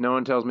 No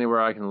one tells me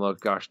where I can look.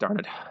 Gosh darn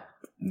it.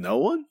 No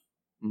one?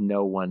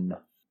 No one.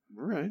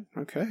 All right.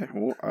 Okay.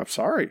 Well, I'm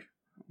sorry.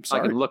 I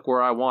can look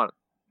where I want.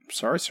 I'm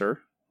sorry, sir.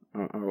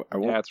 I won't.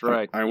 Yeah, that's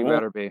right. I you won't,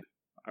 better be.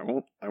 I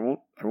won't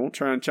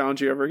try and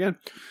challenge you ever again.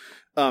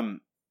 I mean,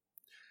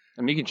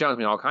 you can challenge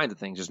me on all kinds of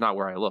things, just not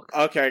where I look.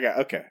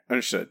 Okay.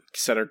 Understood.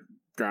 Set our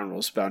ground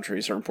rules.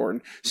 Boundaries are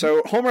important.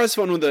 So Homer has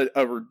fun with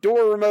a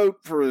door remote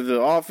for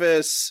the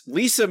office.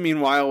 Lisa,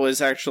 meanwhile,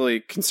 is actually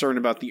concerned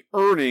about the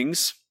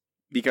earnings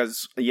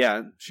because,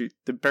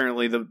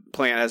 apparently the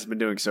plant hasn't been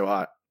doing so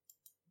hot.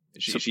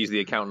 She's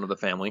the accountant of the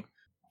family.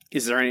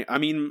 Is there any? I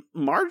mean,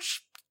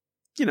 Marge,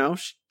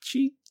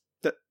 she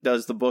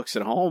does the books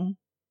at home.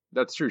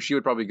 That's true. She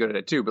would probably be good at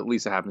it too, but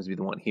Lisa happens to be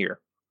the one here.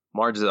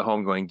 Marge is at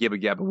home going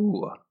gibba gabba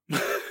woo.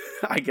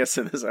 I guess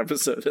in this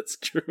episode that's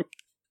true.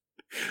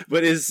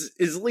 But is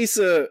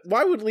Lisa?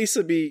 Why would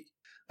Lisa be?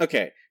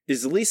 Okay,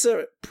 is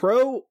Lisa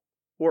pro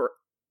or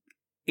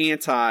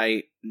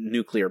anti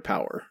nuclear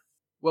power?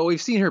 Well,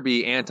 we've seen her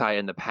be anti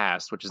in the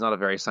past, which is not a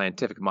very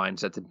scientific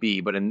mindset to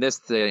be. But in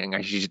this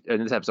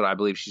episode, I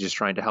believe she's just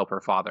trying to help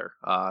her father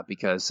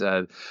because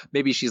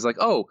maybe she's like,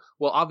 oh,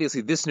 well,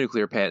 obviously this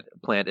nuclear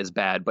plant is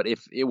bad, but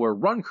if it were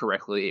run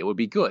correctly, it would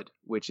be good,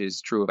 which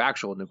is true of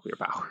actual nuclear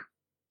power.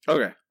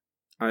 Okay,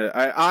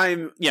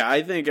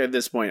 I think at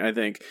this point,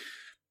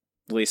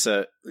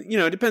 Lisa,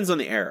 it depends on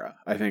the era.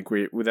 I think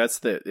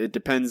it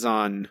depends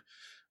on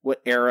what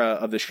era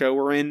of the show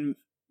we're in,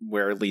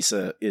 where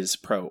Lisa is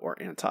pro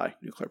or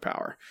anti-nuclear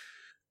power.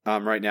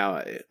 Right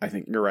now, I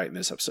think you're right in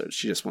this episode.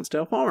 She just wants to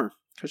help Homer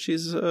because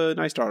she's a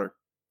nice daughter.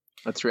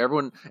 That's true.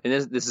 Everyone,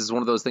 and this is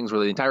one of those things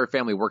where the entire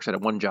family works at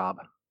one job.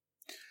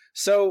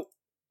 So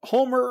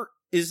Homer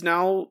is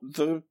now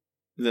the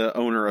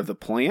owner of the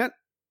plant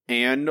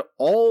and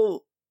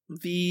all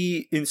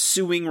the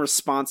ensuing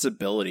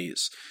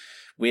responsibilities,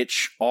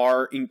 which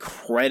are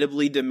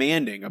incredibly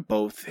demanding of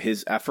both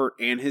his effort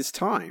and his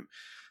time.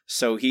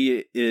 So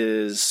he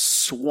is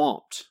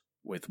swamped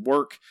with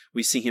work.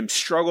 We see him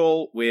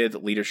struggle with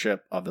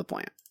leadership of the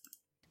plant.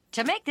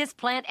 To make this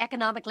plant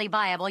economically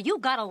viable, you've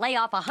got to lay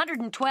off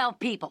 112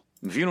 people.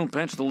 If you don't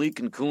patch the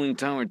leak in cooling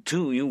tower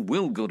 2, you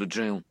will go to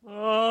jail.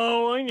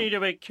 Oh, I need a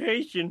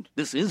vacation.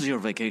 This is your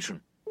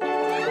vacation. Can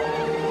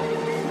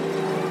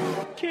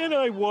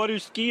I water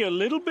ski a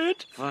little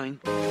bit? Fine.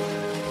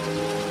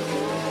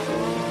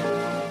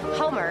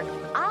 Homer,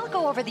 I'll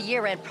go over the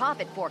year-end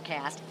profit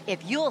forecast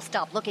if you'll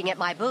stop looking at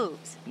my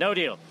boobs. No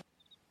deal.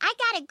 I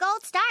got a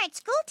gold star at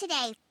school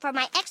today for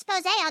my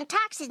expose on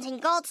toxins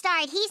and gold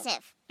star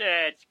adhesive.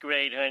 That's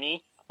great,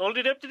 honey. Hold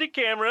it up to the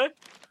camera.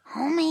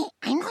 Homie,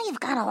 I know you've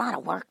got a lot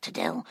of work to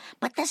do,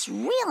 but this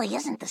really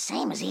isn't the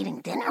same as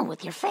eating dinner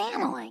with your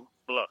family.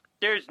 Look,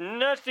 there's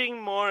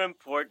nothing more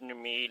important to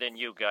me than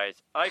you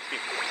guys. I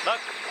pick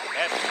luck,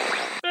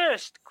 have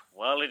best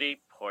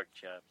quality pork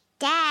chops.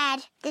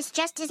 Dad, this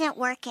just isn't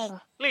working.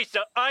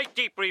 Lisa, I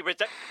deep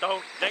represent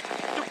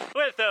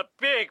with a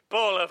big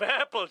bowl of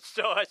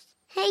applesauce.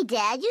 Hey,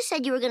 Dad, you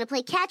said you were going to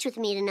play catch with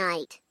me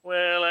tonight.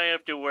 Well, I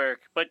have to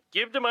work, but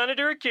give the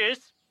monitor a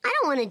kiss. I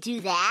don't want to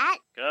do that.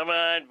 Come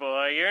on,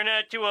 boy. You're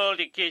not too old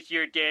to kiss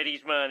your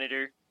daddy's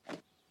monitor.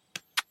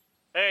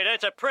 Hey,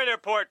 that's a printer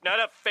port, not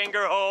a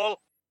finger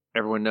hole.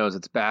 Everyone knows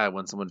it's bad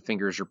when someone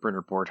fingers your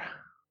printer port.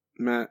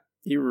 Matt,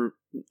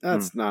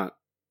 that's not...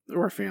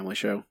 We're a family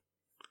show.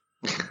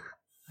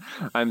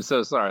 I'm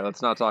so sorry.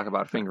 Let's not talk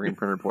about fingering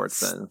printer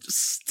ports then.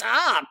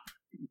 Stop!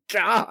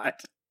 God!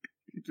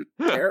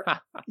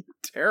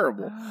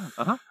 Terrible.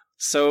 Uh-huh.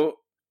 So,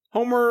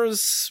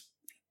 Homer's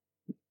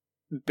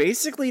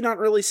basically not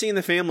really seeing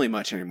the family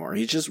much anymore.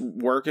 He's just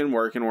working.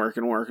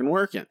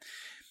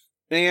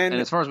 And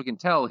as far as we can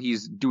tell,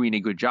 he's doing a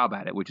good job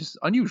at it, which is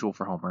unusual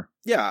for Homer.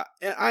 Yeah,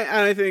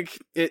 I think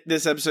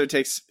this episode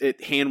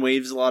hand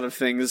waves a lot of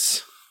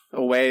things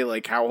away,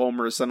 like how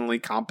Homer is suddenly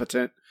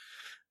competent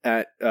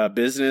at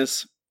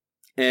business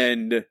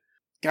and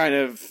kind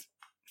of,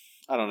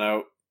 I don't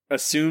know,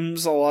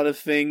 assumes a lot of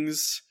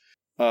things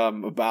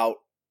about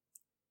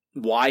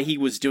why he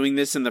was doing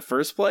this in the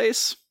first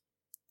place.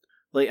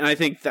 Like, and I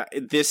think that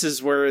this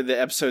is where the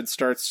episode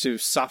starts to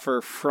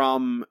suffer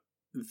from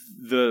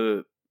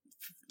the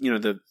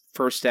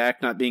first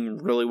act not being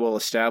really well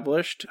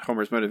established,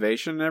 Homer's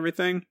motivation and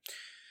everything,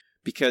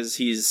 because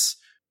he's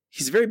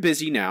very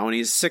busy now and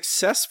he's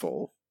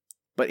successful,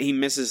 but he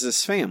misses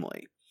his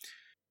family.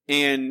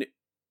 And,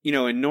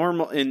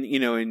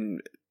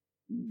 in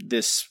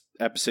this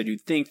episode,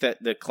 you'd think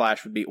that the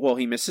clash would be, well,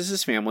 he misses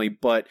his family,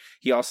 but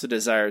he also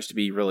desires to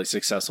be really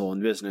successful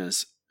in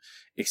business,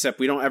 except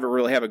we don't ever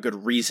really have a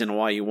good reason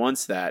why he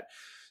wants that.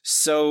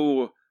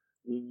 So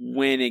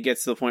when it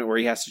gets to the point where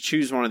he has to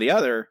choose one or the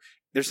other,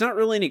 there's not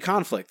really any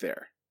conflict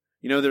there.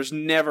 There's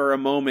never a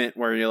moment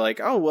where you're like,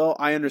 oh, well,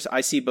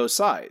 I see both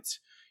sides.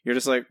 You're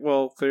just like,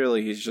 well,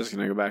 clearly he's just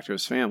going to go back to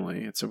his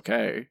family. It's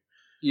okay.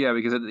 Yeah,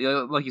 because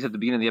like you said at the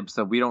beginning of the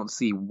episode, we don't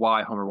see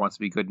why Homer wants to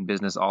be good in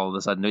business all of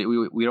a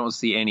sudden. We don't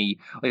see any,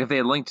 like if they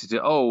had linked it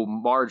to,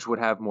 Marge would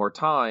have more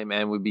time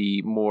and would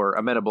be more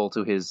amenable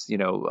to his,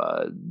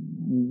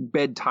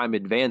 bedtime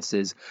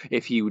advances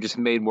if he just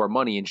made more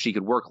money and she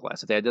could work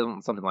less. If they had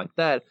done something like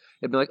that,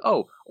 it'd be like,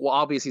 oh, well,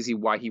 obviously see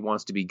why he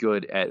wants to be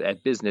good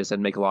at business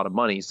and make a lot of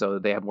money so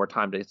that they have more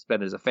time to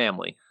spend as a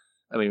family.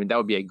 I mean, that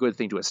would be a good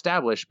thing to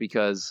establish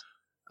because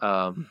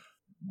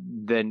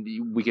then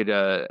we could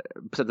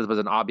set this as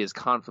an obvious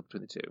conflict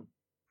between the two.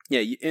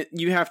 Yeah,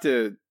 you have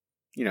to,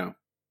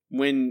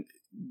 when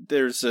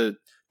there's a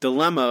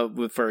dilemma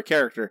for a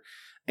character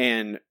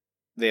and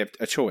they have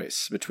a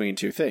choice between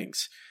two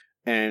things,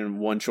 and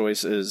one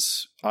choice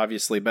is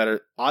obviously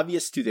better,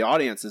 obvious to the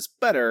audience is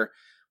better,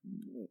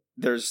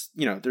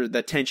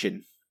 that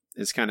tension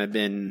has kind of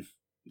been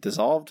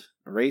dissolved,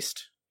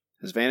 erased,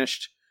 has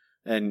vanished.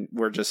 And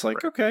we're just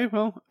like, okay,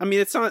 well, I mean,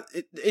 it's not,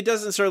 it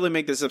doesn't necessarily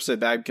make this episode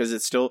bad because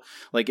it's still,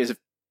 like, the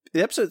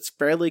episode's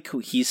fairly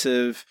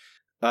cohesive.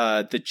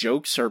 The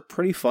jokes are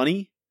pretty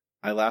funny.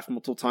 I laughed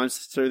multiple times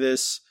through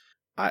this.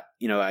 I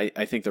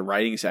think the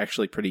writing is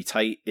actually pretty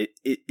tight.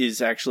 It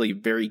is actually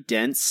very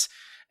dense,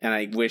 and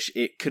I wish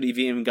it could have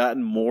even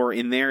gotten more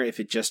in there if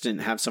it just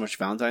didn't have so much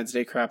Valentine's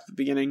Day crap at the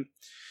beginning.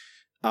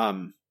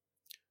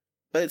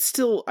 But it's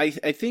still, I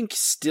think,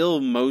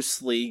 still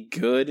mostly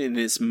good and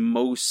is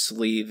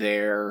mostly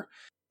there.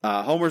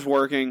 Homer's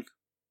working,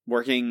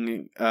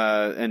 and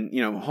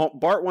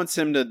Bart wants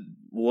him to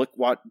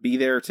be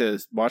there to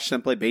watch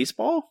them play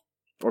baseball,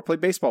 or play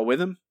baseball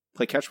with him,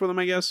 play catch with him,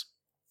 I guess.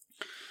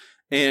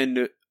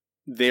 And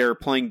they're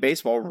playing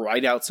baseball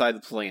right outside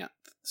the plant,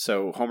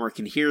 so Homer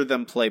can hear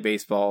them play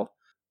baseball.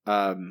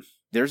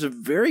 There's a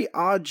very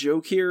odd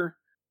joke here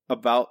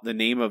about the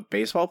name of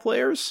baseball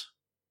players.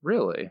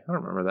 Really? I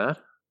don't remember that.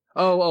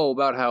 Oh,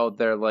 about how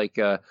they're like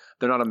they're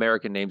not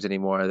American names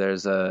anymore.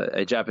 There's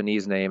a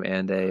Japanese name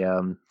and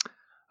a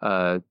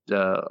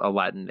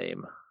Latin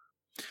name.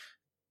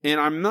 And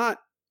I'm not.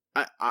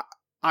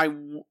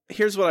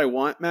 Here's what I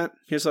want, Matt.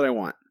 Here's what I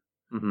want.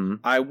 Mm-hmm.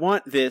 I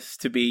want this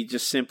to be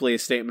just simply a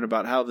statement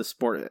about how the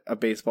sport of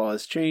baseball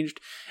has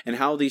changed and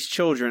how these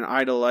children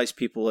idolize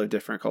people of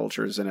different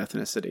cultures and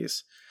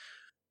ethnicities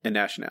and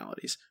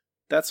nationalities.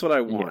 That's what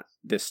I want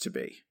this to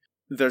be.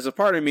 there's a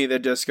part of me that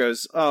just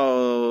goes,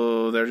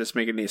 oh, they're just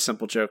making a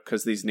simple joke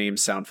because these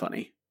names sound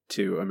funny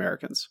to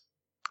Americans.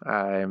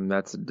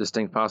 That's a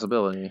distinct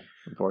possibility,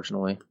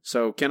 unfortunately.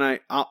 So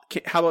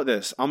how about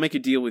this? I'll make a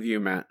deal with you,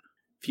 Matt.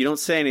 If you don't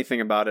say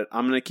anything about it,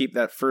 I'm going to keep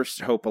that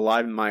first hope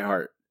alive in my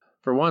heart.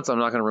 For once, I'm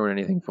not going to ruin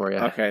anything for you.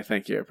 Okay,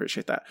 thank you. I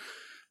appreciate that.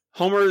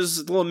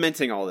 Homer's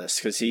lamenting all this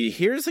because he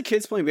hears the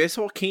kids playing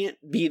baseball, can't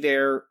be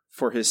there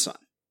for his son.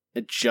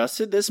 And just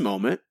at this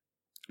moment,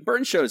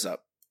 Burns shows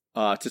up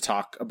to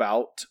talk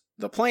about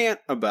the plant,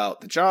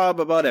 about the job,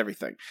 about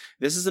everything.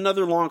 This is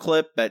another long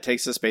clip that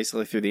takes us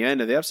basically through the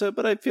end of the episode,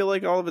 but I feel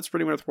like all of it's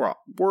pretty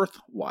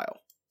worthwhile.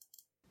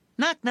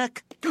 Knock,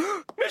 knock.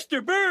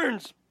 Mr.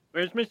 Burns!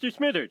 Where's Mr.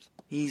 Smithers?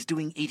 He's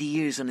doing 80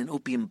 years on an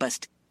opium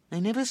bust. I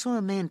never saw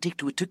a man take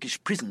to a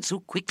Turkish prison so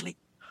quickly.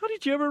 How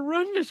did you ever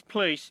run this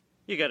place?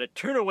 You gotta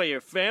turn away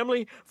your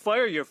family,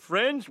 fire your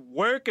friends,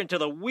 work until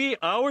the wee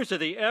hours of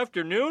the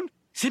afternoon?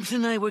 Simpson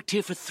and I worked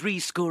here for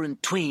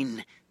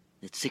 62.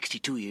 That's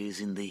 62 years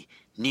in the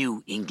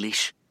New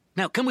English.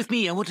 Now, come with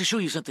me. I want to show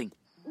you something.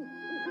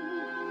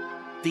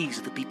 These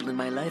are the people in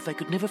my life I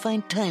could never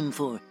find time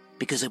for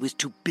because I was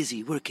too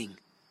busy working.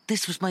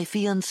 This was my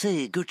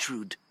fiancée,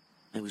 Gertrude.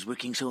 I was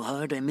working so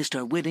hard I missed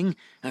our wedding,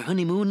 our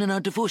honeymoon, and our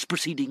divorce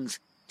proceedings.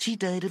 She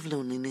died of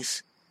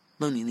loneliness.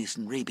 Loneliness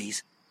and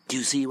rabies. Do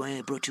you see why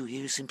I brought you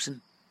here,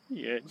 Simpson?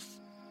 Yes.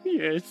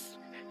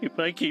 If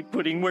I keep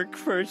putting work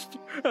first,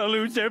 I'll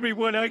lose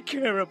everyone I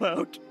care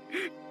about.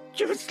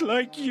 Just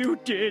like you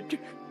did.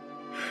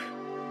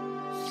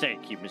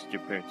 Thank you, Mr.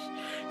 Burns.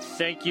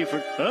 Thank you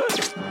for...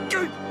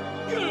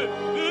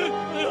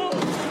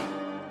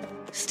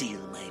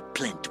 Steal my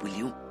plant, will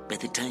you? By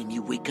the time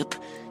you wake up,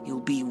 you'll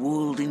be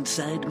walled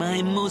inside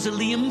my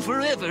mausoleum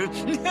forever.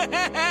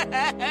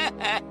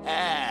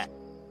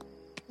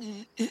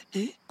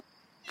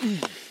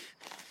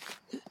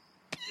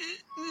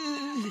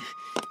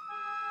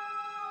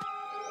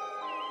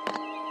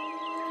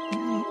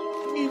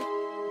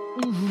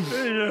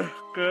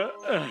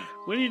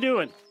 What are you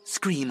doing?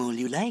 Scream all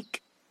you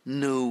like.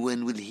 No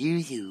one will hear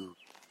you.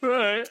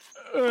 I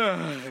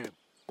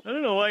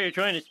don't know why you're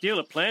trying to steal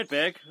a plant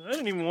back. I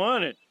didn't even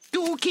want it.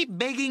 Don't keep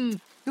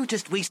begging. You're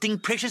just wasting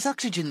precious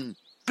oxygen.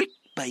 Brick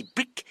by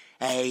brick,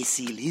 I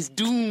seal his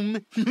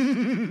doom.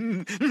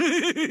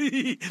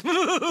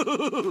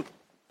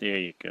 There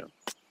you go.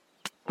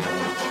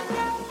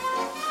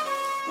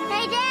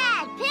 Hey,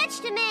 Dad, pitch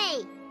to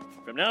me.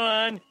 From now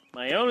on,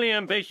 my only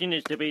ambition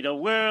is to be the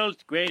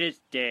world's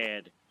greatest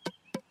dad.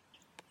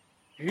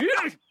 Hey,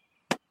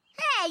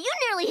 you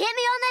nearly hit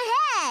me on the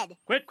head.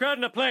 Quit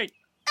crowding the plate.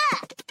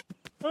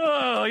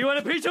 Oh, you want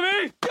a piece of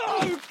me?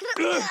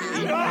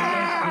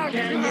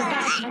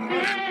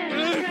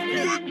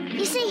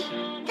 You see,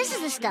 this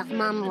is the stuff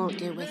Mom won't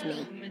do with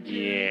me.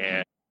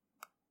 Yeah.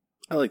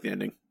 I like the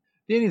ending.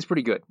 The ending's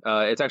pretty good.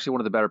 It's actually one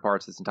of the better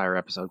parts of this entire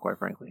episode, quite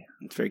frankly.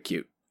 It's very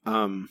cute.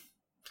 I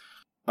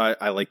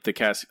like the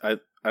cast. I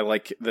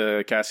like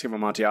the Cask of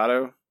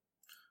Amontillado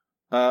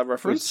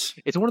reference.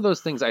 It's one of those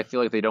things I feel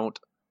like they don't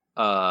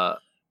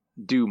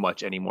do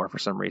much anymore for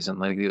some reason.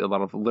 Like a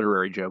lot of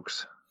literary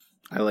jokes.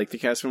 I like the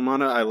Cask of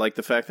Amontillado. I like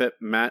the fact that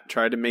Matt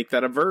tried to make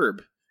that a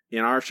verb in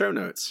our show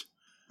notes.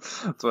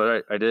 That's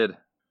what I did.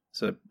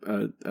 So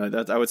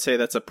that I would say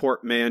that's a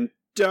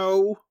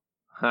portmanteau.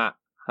 Ha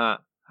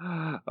ha.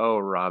 Oh,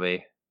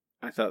 Robbie.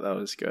 I thought that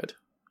was good.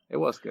 It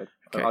was good.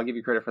 Okay. I'll give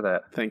you credit for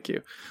that. Thank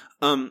you.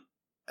 And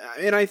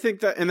I think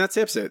that, and that's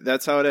the episode.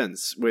 That's how it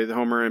ends with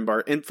Homer and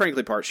Bart. And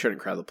frankly, Bart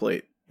shouldn't crowd the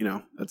plate. You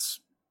know,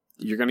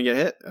 you're going to get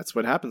hit. That's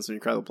what happens when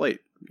you crowd the plate.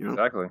 You know?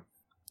 Exactly.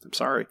 I'm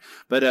sorry,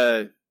 but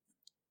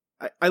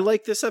I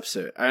like this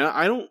episode.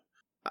 I'm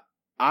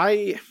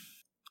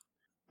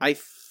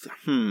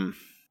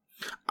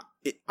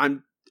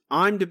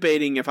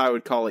debating if I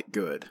would call it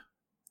good.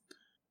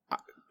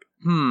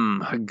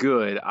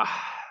 Good.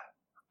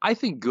 I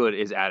think good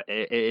is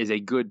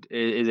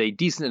a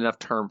decent enough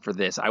term for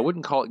this. I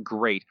wouldn't call it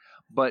great,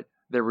 but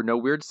there were no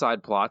weird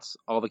side plots.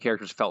 All the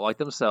characters felt like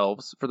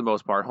themselves for the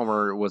most part.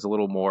 Homer was a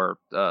little more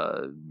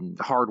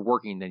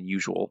hardworking than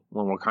usual, a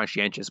little more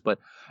conscientious, but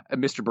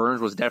Mr.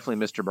 Burns was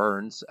definitely Mr.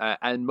 Burns,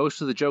 and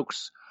most of the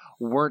jokes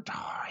weren't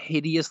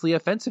hideously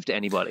offensive to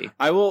anybody.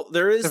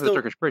 There is the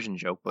Turkish prison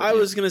joke. But, I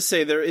was going to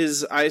say there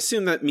is. I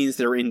assume that means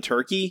they're in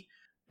Turkey.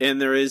 And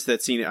there is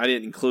that scene. I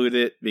didn't include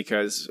it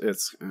because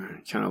it's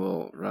kind of a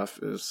little rough.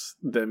 Is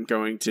them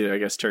going to, I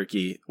guess,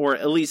 Turkey or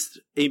at least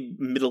a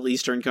Middle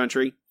Eastern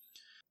country,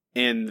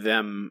 and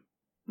them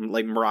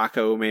like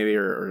Morocco maybe,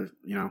 or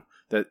you know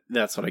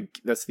that's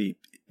the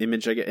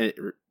image I get.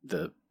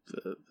 The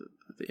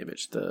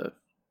image, the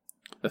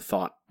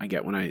thought I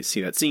get when I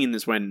see that scene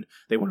is when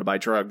they want to buy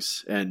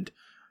drugs and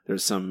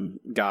there's some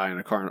guy in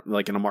a car,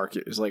 like in a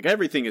market, who's like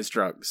everything is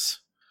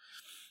drugs.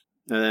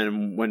 And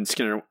then when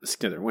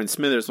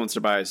Smithers wants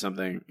to buy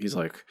something, he's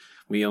like,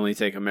 "We only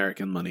take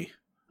American money.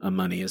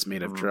 Money is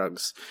made of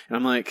drugs." And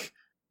I'm like,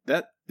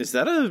 is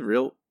that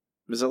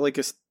like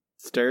a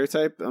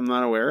stereotype I'm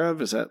not aware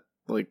of? Is that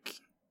like,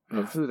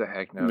 Who the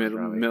heck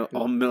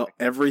knows?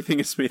 Everything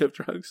is made of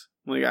drugs.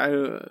 Like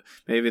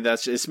maybe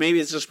it's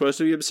just supposed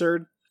to be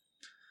absurd.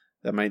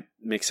 That might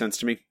make sense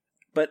to me.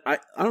 But I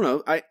don't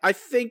know. I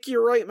think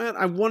you're right, Matt.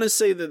 I want to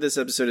say that this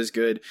episode is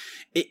good.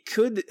 It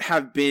could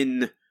have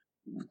been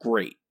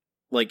great.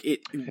 Like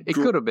it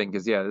could have been,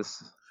 because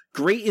this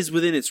great is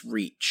within its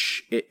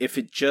reach. If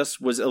it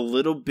just was a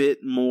little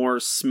bit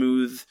more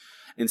smooth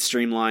and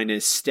streamlined and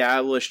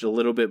established a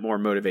little bit more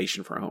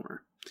motivation for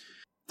Homer.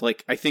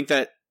 Like, I think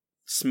that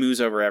smooths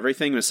over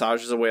everything,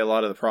 massages away a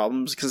lot of the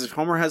problems, because if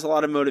Homer has a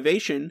lot of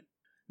motivation,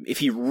 if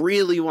he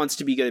really wants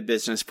to be good at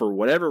business for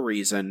whatever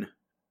reason,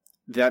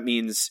 that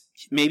means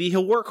maybe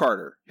he'll work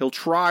harder. He'll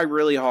try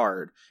really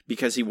hard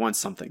because he wants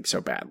something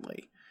so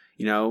badly,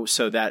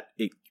 so that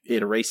it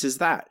erases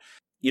that.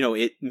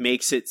 It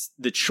makes it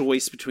the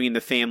choice between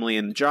the family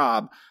and the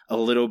job a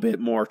little bit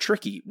more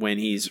tricky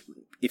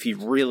if he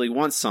really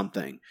wants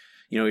something.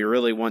 He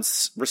really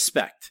wants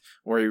respect,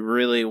 or he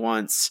really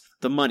wants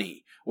the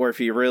money, or if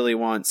he really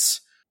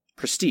wants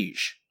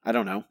prestige. I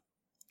don't know.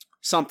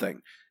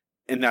 Something.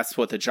 And that's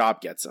what the job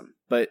gets him.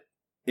 But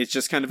it's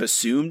just kind of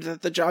assumed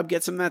that the job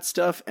gets him that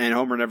stuff, and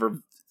Homer never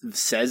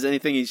says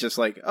anything. He's just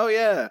like, oh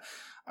yeah,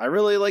 I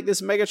really like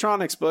this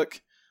Megatronics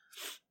book.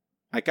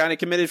 I kind of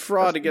committed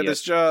fraud to get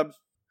this job.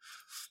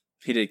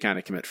 He did kind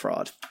of commit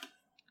fraud.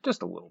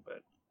 Just a little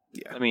bit.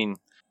 Yeah. I mean,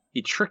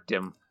 he tricked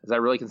him. Is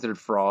that really considered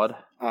fraud?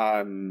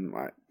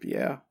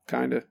 Yeah,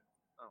 kind of.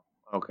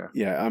 Oh, okay.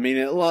 Yeah, I mean,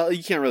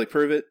 you can't really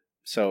prove it,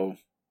 so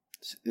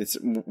it's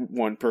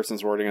one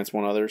person's word against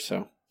one other,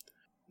 so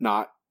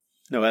no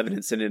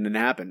evidence that it didn't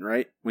happen,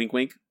 right? Wink,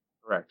 wink.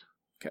 Correct.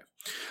 Okay.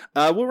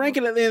 We'll rank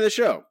it at the end of the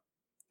show.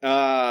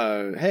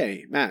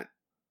 Hey, Matt.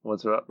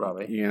 What's up,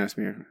 Robbie? You asked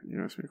me a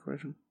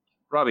question.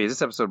 Robbie, is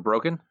this episode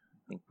broken?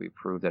 I think we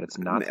proved that it's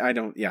not. I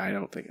don't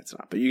think it's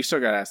not. But you still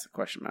got to ask the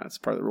question, Matt. It's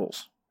part of the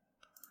rules.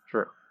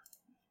 True.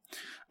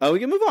 We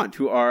can move on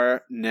to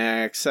our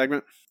next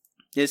segment.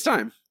 It's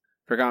time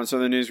for comments from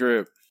the news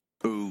group.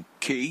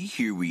 Okay,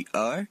 here we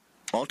are.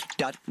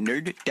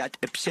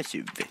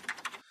 Alt.nerd.obsessive.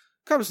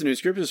 Comments to the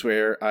news group is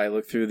where I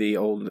look through the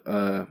old,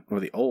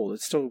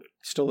 it's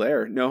still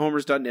there,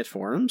 nohomers.net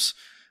forums,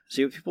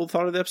 see what people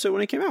thought of the episode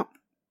when it came out.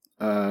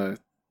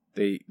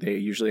 They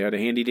usually had a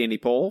handy dandy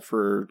poll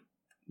for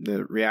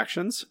the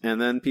reactions, and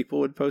then people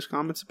would post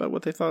comments about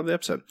what they thought of the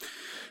episode.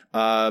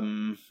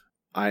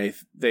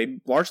 They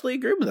largely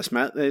agree with us,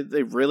 Matt.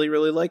 They really,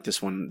 really like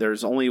this one.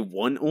 There's only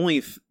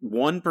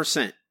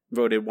 1%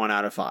 voted 1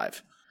 out of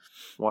 5.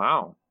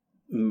 Wow.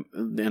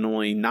 And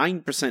only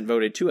 9%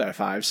 voted 2 out of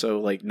 5. So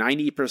like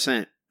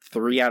 90%,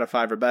 3 out of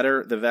 5 or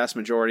better. The vast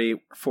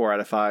majority, 4 out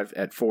of 5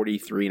 at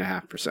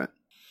 43.5%.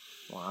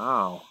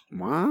 Wow.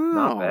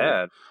 Not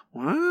bad.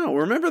 Wow.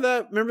 Remember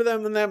that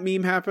when that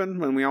meme happened?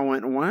 When we all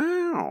went,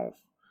 wow.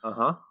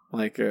 Uh-huh.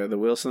 Like the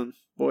Wilson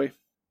boy.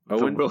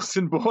 Owen? The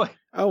Wilson boy.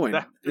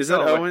 Owen. Is that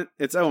Owen?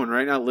 It's Owen,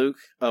 right? Not Luke.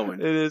 Owen.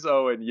 It is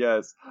Owen,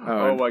 yes. Owen.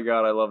 Oh my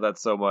god, I love that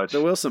so much.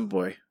 The Wilson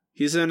boy.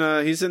 He's in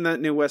that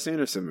new Wes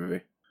Anderson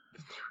movie.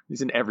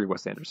 He's in every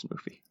Wes Anderson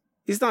movie.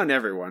 He's not in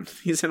everyone.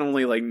 He's in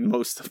only like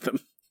most of them.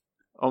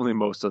 Only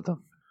most of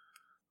them.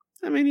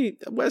 I mean,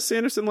 Wes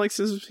Anderson likes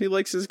his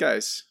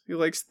guys. He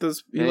likes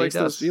those. He likes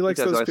those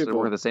people.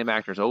 Work with the same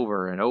actors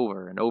over and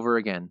over and over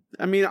again.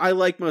 I mean, I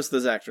like most of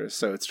those actors,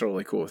 so it's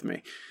totally cool with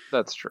me.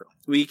 That's true.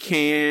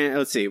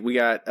 Let's see. We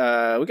got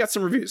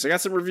some reviews. I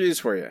got some reviews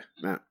for you,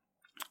 Matt.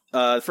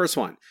 The first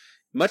one,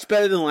 much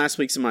better than last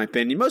week's in my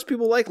opinion. Most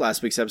people like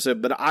last week's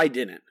episode, but I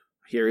didn't.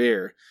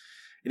 Here.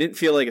 It didn't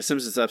feel like a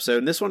Simpsons episode,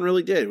 and this one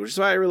really did, which is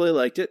why I really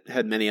liked it. It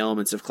had many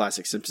elements of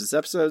classic Simpsons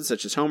episodes,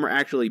 such as Homer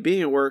actually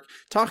being at work,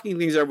 talking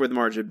things over with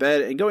Marge in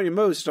bed, and going to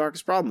Moe's to talk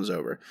his problems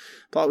over.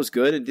 The plot was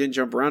good and didn't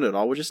jump around at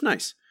all, which is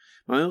nice.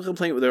 My only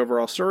complaint with the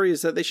overall story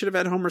is that they should have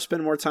had Homer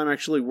spend more time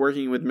actually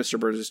working with Mr.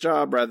 Burns'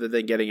 job rather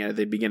than getting it at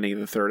the beginning of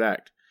the third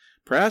act.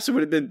 Perhaps it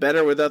would have been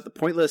better without the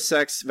pointless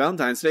sex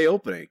Valentine's Day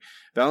opening.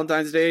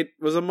 Valentine's Day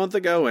was a month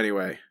ago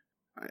anyway.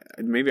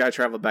 Maybe I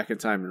traveled back in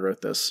time and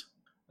wrote this.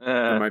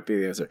 That might be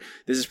the answer.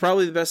 This is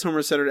probably the best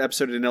Homer-centered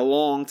episode in a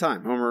long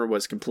time. Homer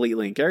was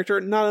completely in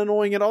character, not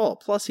annoying at all.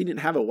 Plus, he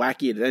didn't have a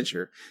wacky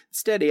adventure.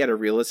 Instead, he had a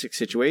realistic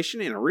situation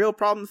and a real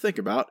problem to think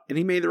about, and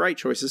he made the right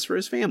choices for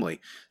his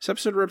family. This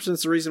episode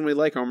represents the reason we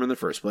like Homer in the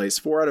first place.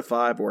 4 out of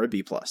 5 or a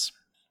B+.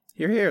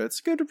 Here. That's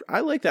good.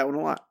 I like that one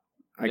a lot.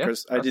 I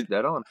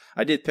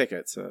did pick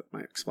it, so that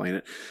might explain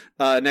it.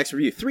 Next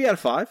review, 3 out of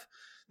 5.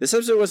 This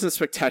episode wasn't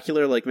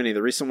spectacular like many of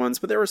the recent ones,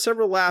 but there were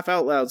several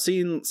laugh-out-loud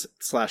scenes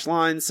 /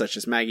 lines, such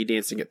as Maggie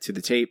dancing to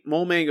the tape,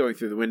 Mole Man going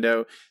through the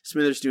window,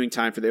 Smithers doing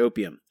time for the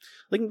opium.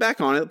 Looking back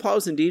on it, the plot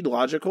was indeed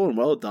logical and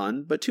well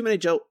done, but too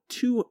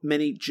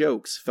many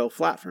jokes fell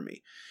flat for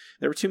me.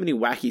 There were too many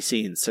wacky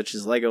scenes, such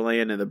as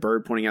Legoland and the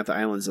bird pointing out the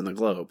islands and the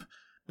globe.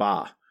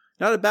 Bah.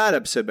 Not a bad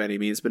episode by any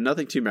means, but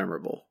nothing too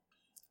memorable.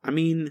 I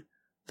mean,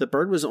 the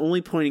bird was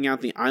only pointing out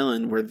the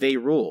island where they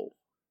rule,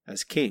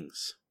 as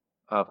kings.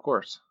 Of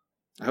course.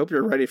 I hope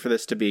you're ready for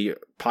this to be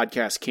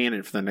podcast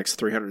canon for the next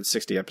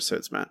 360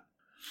 episodes, Matt.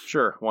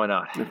 Sure, why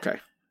not? Okay.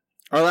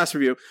 Our last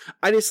review.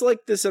 I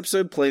disliked this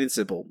episode plain and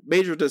simple.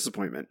 Major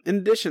disappointment. In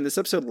addition, this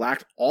episode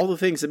lacked all the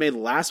things that made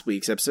last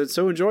week's episode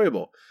so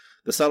enjoyable.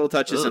 The subtle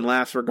touches and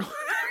laughs were gone.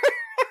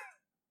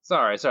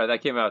 Sorry,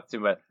 that came out too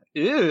much.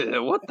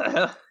 Ew, what the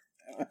hell?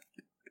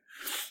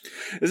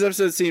 This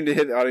episode seemed to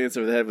hit the audience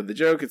over the head with the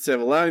joke instead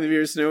of allowing the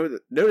viewers to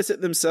notice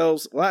it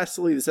themselves.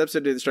 Lastly, this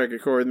episode didn't strike a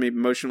chord with me,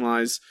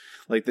 emotionalized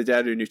like The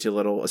Dad Who Knew Too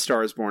Little, A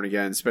Star Is Born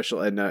Again,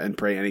 Special Edna, and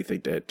Pray Anything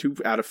Did. 2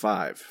 out of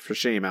 5. For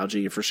shame,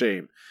 Algie, for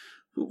shame.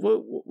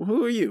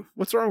 Who are you?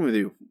 What's wrong with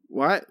you?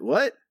 What?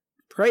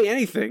 Pray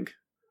Anything?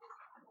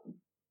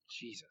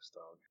 Jesus,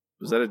 dog.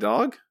 Was that a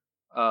dog?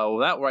 Well,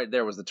 that right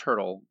there was the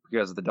turtle,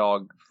 because the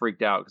dog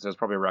freaked out because there was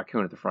probably a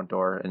raccoon at the front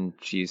door, and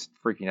she's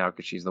freaking out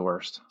because she's the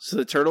worst. So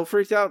the turtle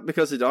freaked out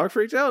because the dog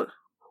freaked out?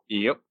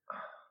 Yep.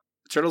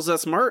 Turtle's that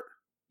smart?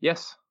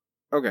 Yes.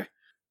 Okay.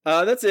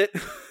 That's it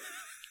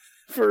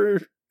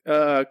for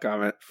the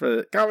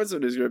comments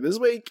of Newsgroup this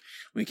week.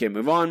 We can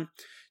move on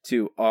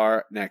to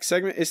our next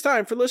segment. It's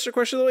time for Listener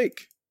Question of the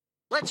Week.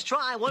 Let's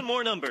try one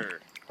more number.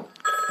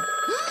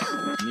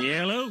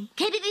 Yellow.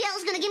 KBBL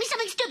is going to give me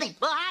something stupid.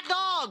 The hot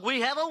dog.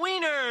 We have a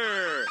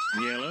wiener.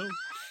 Yellow.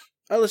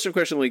 Our listener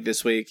question of the week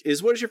this week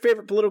is, what is your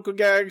favorite political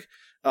gag?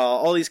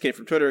 All these came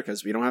from Twitter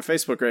because we don't have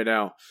Facebook right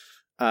now.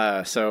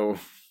 So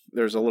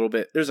there's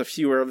a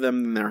fewer of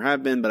them than there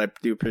have been, but I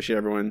do appreciate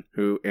everyone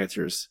who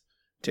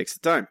takes the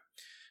time.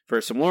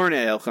 First from Lauren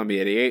at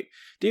LCombi88.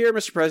 Dear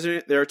Mr.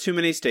 President, there are too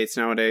many states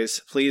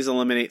nowadays. Please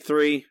eliminate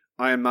 3.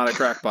 I am not a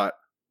crackpot.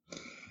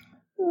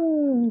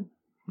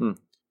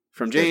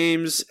 From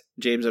James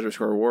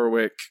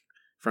 _Warwick.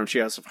 From She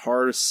House of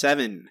Horrors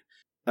 7.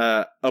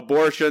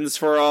 Abortions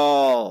for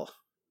all.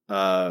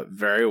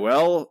 Very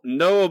well.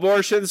 No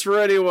abortions for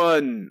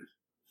anyone.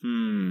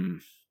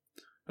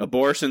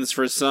 Abortions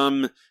for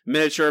some,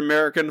 miniature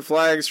American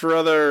flags for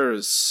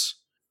others.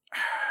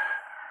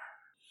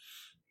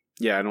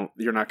 Yeah,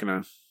 you're not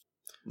gonna.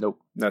 Nope.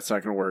 That's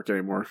not gonna work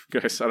anymore,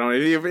 guys. I don't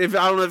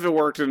know if it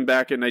worked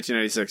back in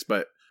 1996,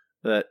 but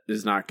that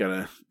is not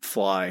gonna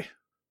fly.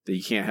 That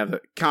you can't have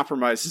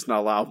compromise is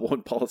not allowable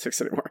in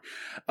politics anymore.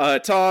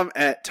 Tom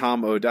at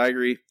Tom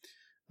O'Diggery.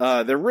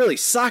 They're really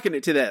socking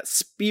it to that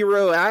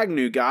Spiro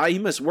Agnew guy. He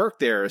must work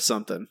there or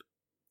something.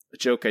 A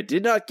joke I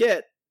did not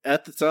get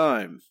at the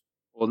time.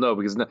 Well, no,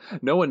 because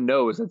no one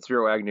knows that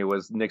Spiro Agnew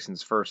was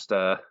Nixon's first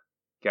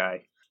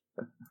guy.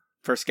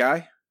 First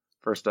guy?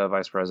 First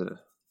vice president.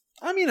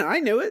 I mean, I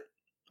knew it.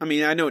 I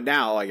mean, I know it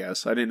now, I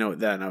guess. I didn't know it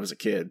then. I was a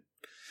kid.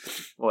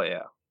 Well,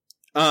 yeah.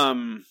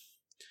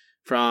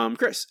 From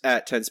Chris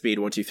at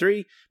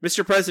 10speed123.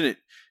 Mr. President,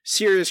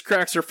 serious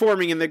cracks are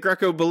forming in the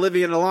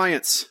Greco-Bolivian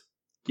alliance.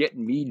 Get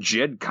me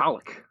Jed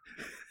Colic.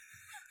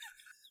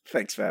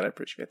 Thanks, Pat. I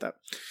appreciate that.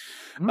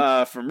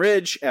 From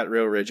Ridge at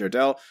Real Ridge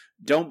Odell.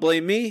 Don't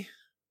blame me.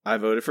 I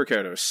voted for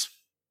Kodos.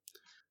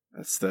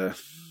 That's the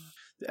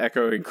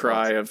echoing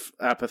cry of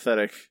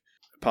apathetic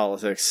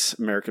politics,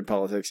 American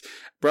politics.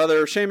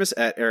 Brother Seamus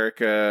at Eric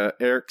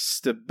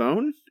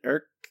Stabone?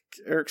 Eric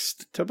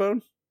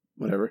Stabone?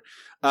 Whatever.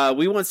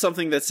 We want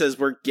something that says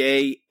we're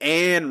gay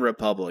and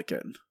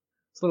Republican.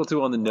 It's a little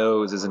too on the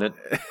nose, isn't it?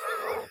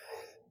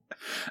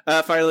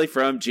 Finally,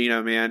 from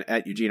Gino Man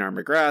at Eugene R.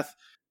 McGrath.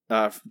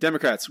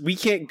 Democrats, we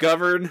can't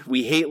govern.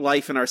 We hate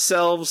life and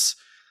ourselves.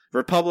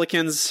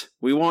 Republicans,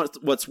 we want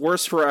what's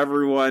worse for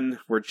everyone.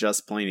 We're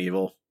just plain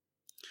evil.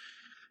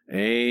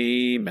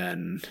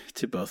 Amen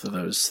to both of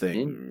those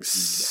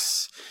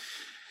things.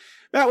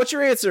 Matt, what's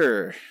your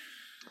answer?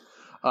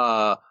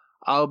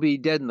 I'll be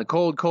dead in the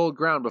cold, cold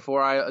ground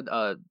before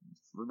I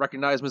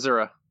recognize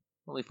Missouri.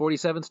 Only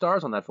 47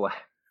 stars on that flag.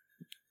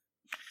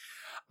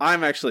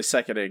 I'm actually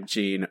seconding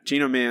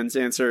Gino Man's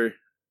answer.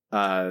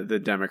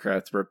 The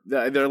Democrats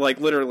they're like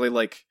literally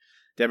like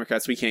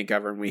Democrats, we can't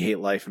govern, we hate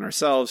life and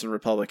ourselves, and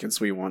Republicans,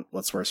 we want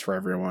what's worse for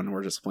everyone.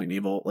 We're just plain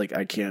evil. Like,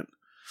 I can't.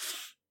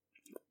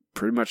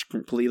 Pretty much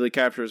completely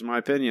captures my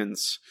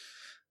opinions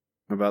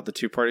about the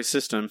two-party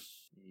system.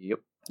 Yep.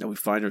 That we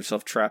find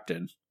ourselves trapped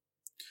in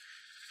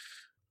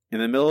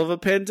the middle of a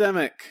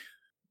pandemic.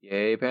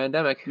 Yay,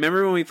 pandemic.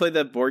 Remember when we played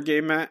that board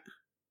game, Matt?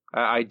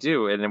 I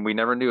do, and then we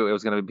never knew it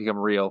was going to become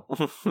real.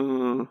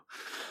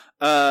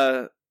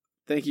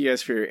 Thank you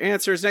guys for your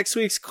answers. Next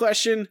week's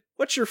question,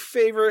 what's your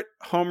favorite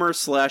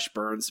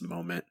Homer/Burns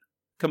moment?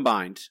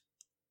 Combined.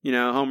 You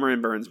know, Homer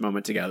and Burns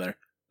moment together.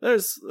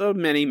 There's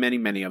many, many,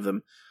 many of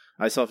them.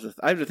 I have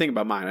to think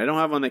about mine. I don't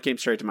have one that came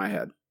straight to my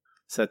head.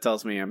 So that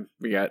tells me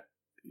we got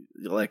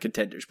like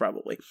contenders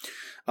probably.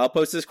 I'll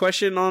post this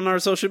question on our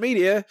social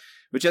media,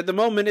 which at the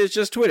moment is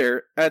just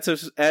Twitter at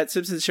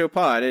Simpsons Show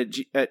Pod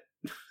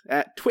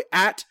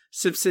at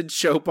Simpsons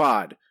Show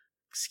Pod.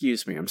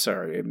 Excuse me, I'm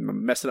sorry,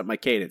 I'm messing up my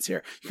cadence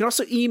here. You can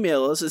also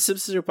email us at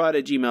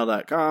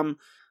simpsonsshowpod@gmail.com,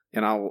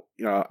 and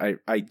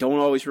I don't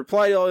always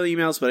reply to all the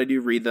emails, but I do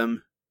read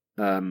them.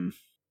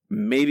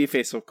 Maybe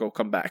Facebook will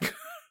come back.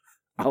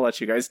 I'll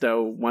let you guys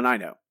know when I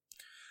know.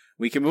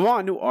 We can move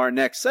on to our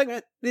next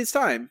segment. It's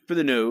time for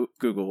the new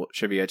Google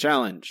Trivia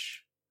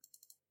Challenge.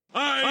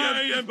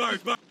 I am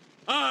Bart.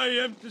 I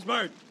am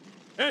smart.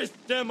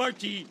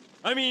 S-M-R-T.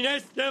 I mean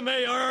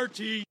SMART.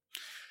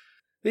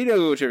 The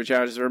Google Trivia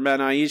Challenges where Matt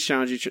and I each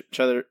challenge each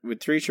other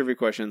with 3 trivia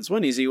questions,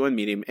 1 easy, 1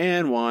 medium,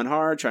 and 1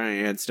 hard, try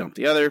and stump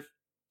the other.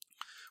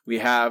 We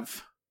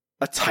have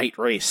a tight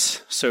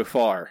race so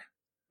far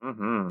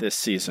this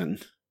season.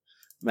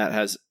 Matt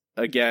has,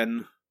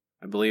 again,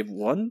 I believe,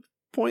 1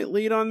 point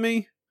lead on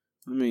me.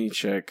 Let me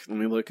check. Let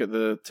me look at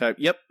the tab.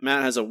 Yep,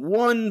 Matt has a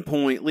 1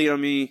 point lead on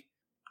me.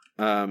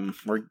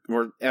 We're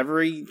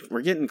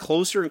getting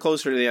closer and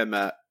closer to the end,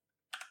 Matt.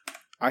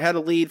 I had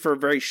a lead for a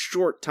very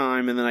short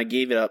time, and then I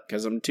gave it up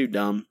because I'm too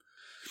dumb.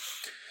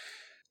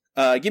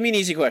 Give me an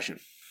easy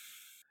question.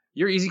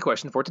 Your easy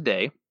question for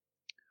today.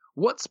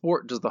 What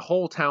sport does the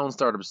whole town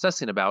start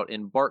obsessing about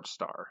in Bart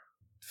Star?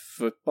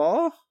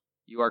 Football?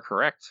 You are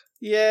correct.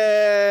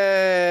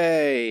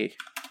 Yay!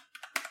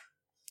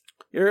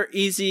 Your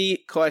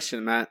easy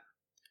question, Matt.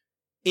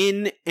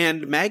 In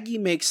And Maggie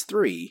Makes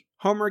 3,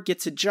 Homer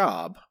gets a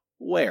job.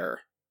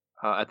 Where?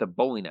 At the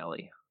bowling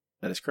alley.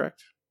 That is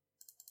correct.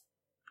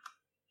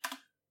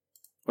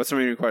 What's the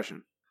medium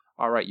question?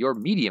 All right, your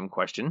medium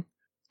question.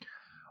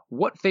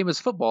 What famous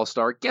football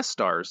star guest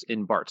stars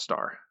in Bart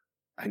Star?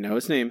 I know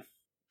his name.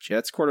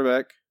 Jets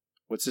quarterback.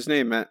 What's his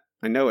name, Matt?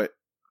 I know it.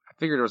 I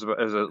figured there was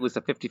at least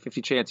a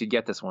 50-50 chance you'd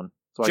get this one,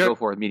 so I go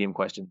for medium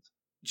questions.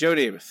 Joe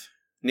Namath.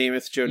 Joe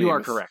Namath. You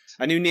are correct.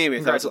 I knew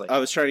Namath. I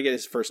was trying to get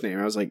his first name.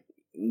 I was like,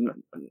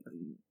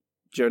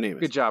 Joe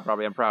Namath. Good job,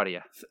 Robbie. I'm proud of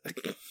you.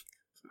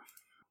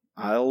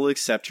 I'll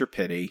accept your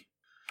pity.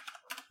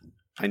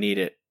 I need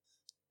it.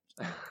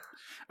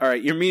 All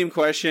right, your medium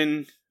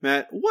question,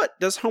 Matt. What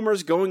does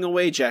Homer's going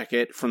away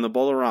jacket from the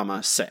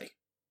Bolorama say?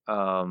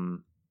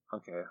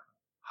 Okay.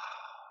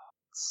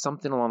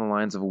 Something along the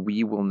lines of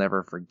 "We will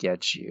never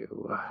forget you."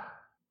 Oh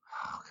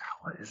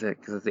God, what is it?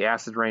 Because the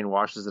acid rain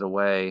washes it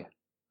away.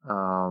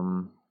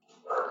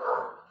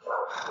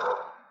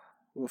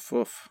 Woof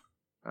woof.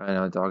 I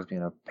know, the dog's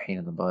being a pain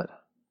in the butt.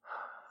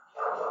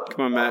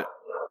 Come on, Matt.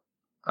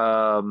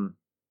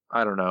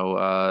 I don't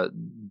know.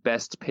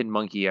 Best pin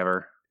monkey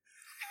ever.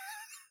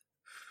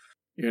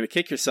 You're gonna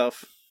kick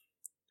yourself.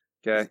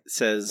 Okay. It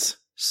says,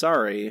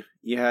 sorry,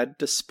 you had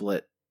to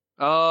split.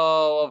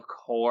 Oh, of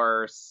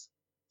course.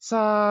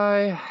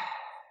 Sigh.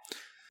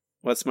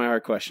 What's my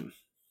hard question?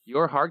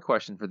 Your hard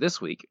question for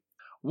this week.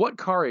 What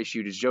car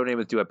issue does Joe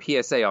Namath do a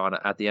PSA on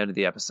at the end of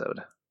the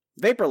episode?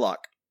 Vapor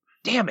Lock.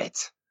 Damn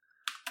it.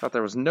 Thought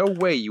there was no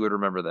way you would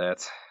remember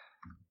that.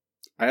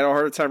 I had a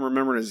harder time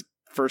remembering his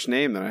first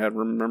name than I had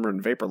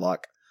remembering Vapor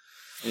Lock.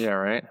 Yeah,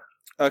 right?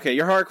 Okay,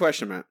 your hard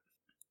question, Matt.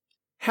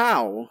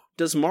 How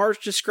does Marge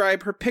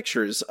describe her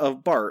pictures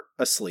of Bart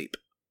asleep?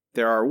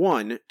 There are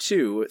 1,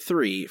 2,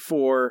 3,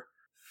 4,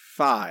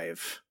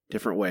 5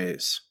 different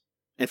ways.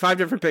 And 5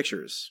 different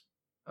pictures.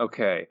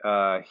 Okay,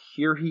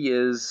 here he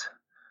is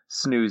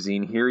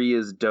snoozing. Here he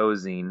is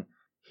dozing.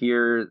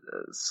 Here,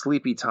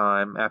 sleepy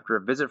time. After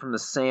a visit from the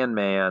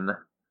Sandman.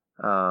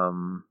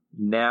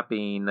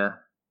 Napping.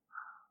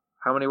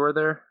 How many were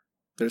there?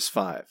 There's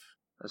 5.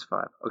 There's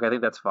 5. Okay, I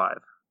think that's 5.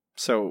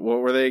 So,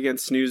 what were they again?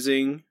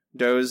 Snoozing,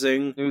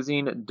 dozing,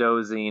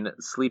 dozing,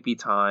 sleepy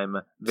time,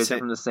 visit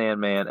from the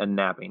Sandman, and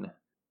napping.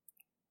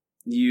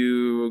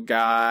 You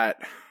got...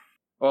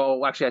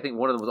 Oh, actually, I think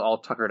one of them was all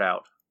tuckered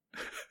out.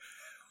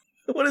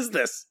 What is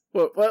this?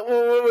 What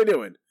are we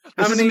doing?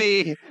 This is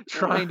me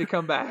trying to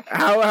come back.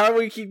 How do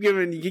we keep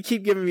giving... You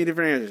keep giving me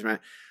different answers, man.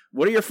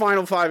 What are your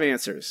final 5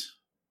 answers?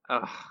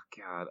 Oh,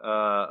 God.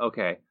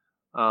 Okay.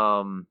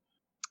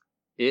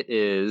 It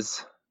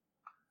is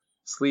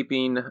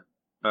sleeping...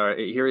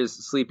 here he is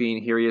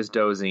sleeping. Here he is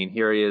dozing.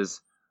 Here he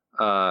is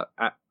all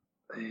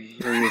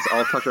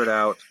tuckered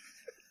out.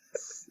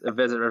 A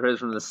visit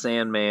from the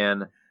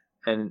Sandman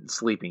and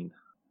sleeping.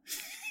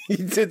 You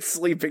did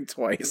sleeping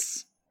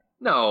twice.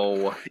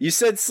 No. You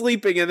said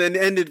sleeping and then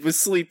ended with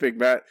sleeping,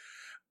 Matt.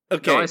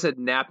 Okay. No, I said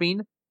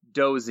napping,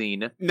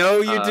 dozing.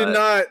 No, you did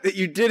not.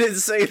 You didn't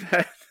say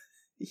that.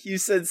 You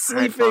said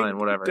sleeping, fine,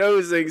 whatever.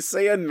 Dozing,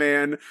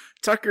 Sandman,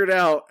 tuckered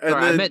out, and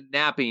Sorry, then I meant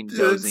napping,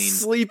 dozing,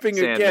 sleeping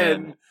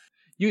Sandman.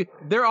 again.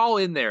 They're all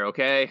in there,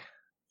 okay?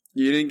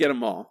 You didn't get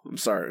them all. I'm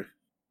sorry.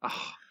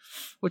 Oh,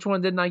 which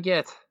one didn't I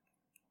get?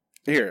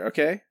 Here,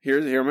 okay. Here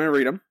I'm going to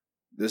read them.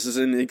 This is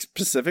in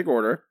specific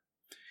order.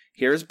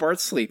 Here's Bart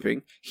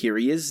sleeping. Here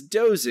he is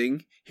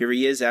dozing. Here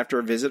he is after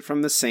a visit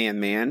from the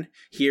Sandman.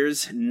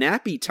 Here's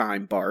nappy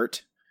time,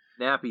 Bart.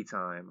 Nappy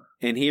time.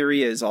 And here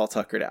he is all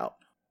tuckered out.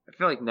 I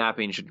feel like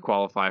napping should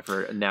qualify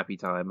for a nappy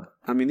time.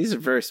 I mean, this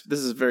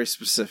is very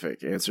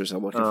specific answers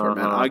I'm looking for,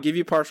 man. I'll give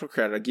you partial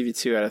credit. I'll give you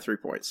 2 out of 3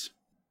 points.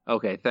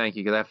 Okay, thank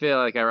you, because I feel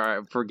like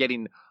for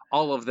getting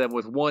all of them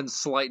with one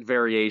slight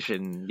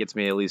variation gets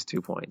me at least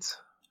 2 points.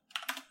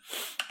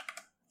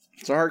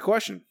 It's a hard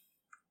question.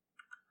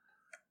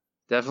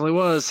 Definitely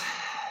was.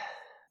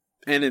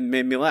 And it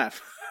made me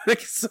laugh.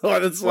 So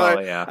that's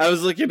why I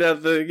was looking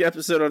at the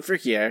episode on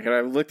Frikiac, and I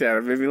looked at it,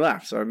 it made me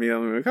laugh. So I'm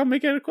like, I'll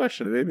make it a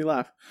question. It made me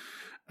laugh.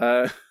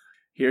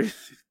 Here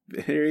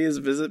he is.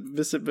 Visit.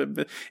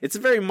 It's a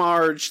very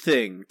Marge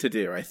thing to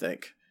do, I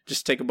think.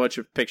 Just take a bunch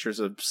of pictures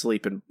of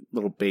sleeping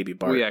little baby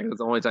Bart. Well, yeah, because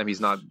the only time he's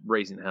not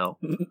raising hell.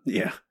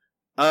 Yeah.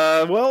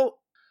 Well,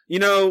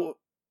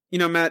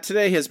 Matt,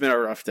 today has been a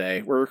rough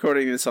day. We're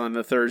recording this on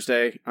the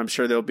Thursday. I'm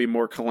sure there'll be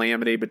more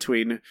calamity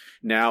between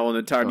now and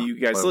the time you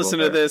guys listen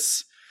to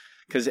this,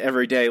 because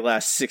every day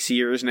lasts 6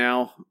 years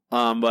now.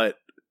 But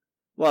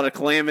a lot of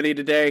calamity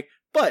today.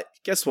 But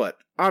guess what?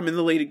 I'm in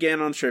the lead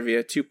again on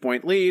trivia.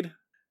 2-point lead.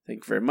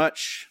 Thank you very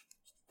much.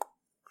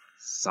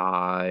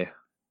 Sigh.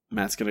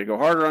 Matt's going to go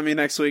harder on me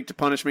next week to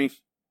punish me.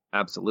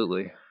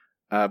 Absolutely.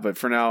 But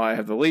for now, I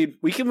have the lead.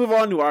 We can move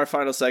on to our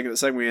final segment, the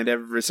segment we end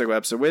every single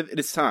episode with. It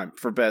is time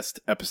for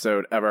Best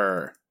Episode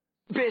Ever.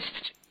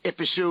 Best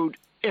episode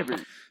ever.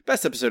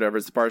 Best Episode Ever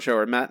is the part show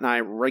where Matt and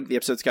I rank the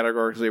episodes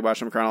categorically, watch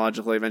them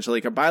chronologically,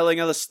 eventually compiling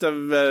a list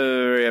of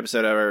every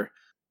episode ever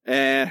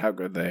and how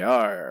good they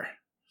are.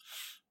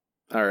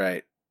 All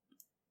right.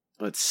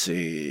 Let's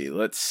see.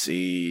 It's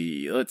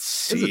a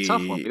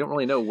tough one. We don't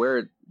really know where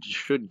it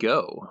should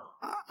go.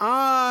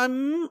 I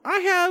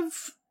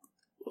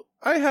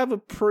have a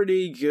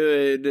pretty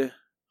good.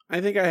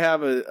 I think I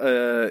have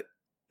an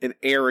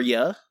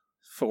area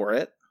for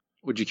it.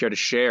 Would you care to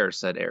share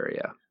said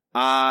area?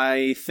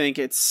 I think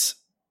it's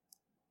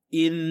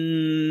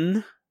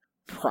in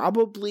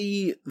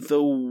probably the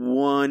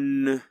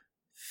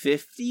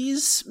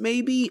 150s,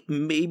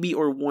 maybe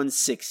or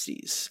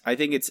 160s. I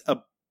think it's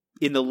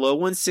in the low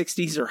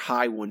 160s or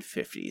high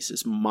 150s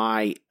is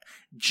my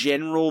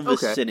general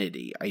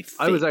vicinity. Okay.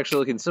 I was actually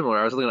looking similar.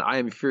 I was looking at I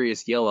Am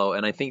Furious Yellow,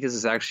 and I think this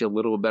is actually a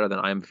little bit better than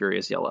I Am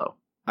Furious Yellow.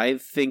 I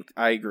think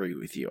I agree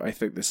with you. I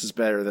think this is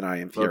better than I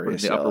Am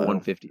Furious Yellow. The upper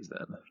 150s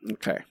then.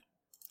 Okay.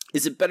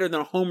 Is it better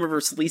than Homer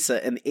vs.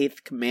 Lisa and the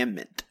Eighth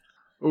Commandment?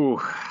 Ooh,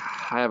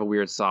 I have a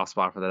weird soft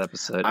spot for that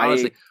episode.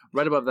 Honestly,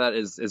 right above that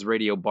is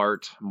Radio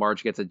Bart.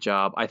 Marge Gets a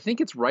Job. I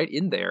think it's right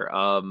in there.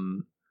 I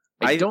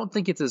don't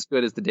think it's as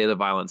good as The Day the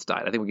Violence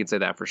Died. I think we can say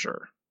that for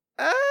sure.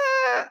 Day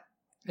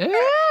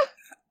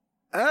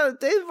of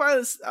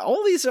Violence.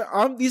 All these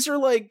are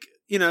like,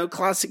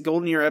 classic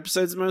Golden Year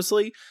episodes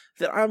mostly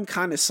that I'm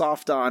kind of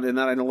soft on, and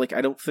that I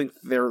don't think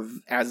they're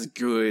as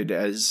good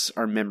as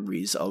our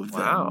memories of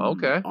them. Wow.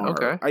 Okay.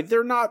 Are.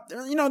 They're not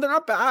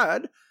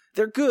bad.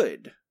 They're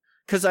good.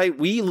 Because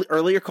we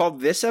earlier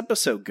called this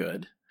episode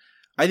good.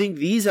 I think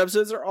these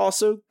episodes are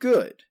also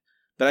good.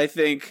 But I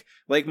think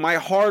I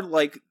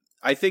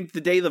think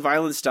The Day the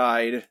Violence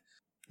Died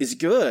is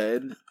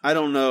good. I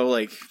don't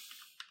know,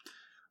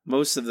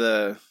 most of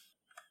the,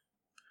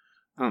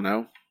 I don't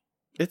know.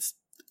 It's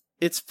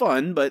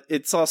fun, but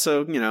it's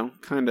also,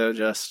 kind of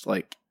just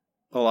a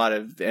lot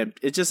of,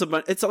 it's just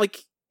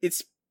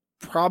it's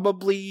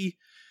probably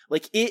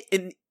it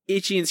and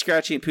Itchy and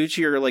Scratchy and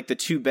Poochie are the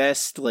two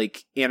best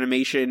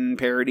animation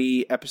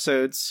parody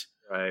episodes.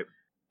 Right.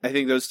 I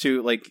think those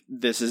two,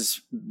 this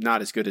is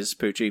not as good as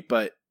Poochie,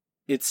 but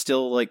it's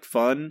still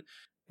fun.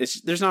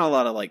 There's not a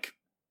lot of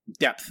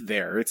depth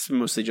there. It's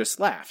mostly just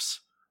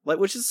laughs,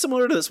 which is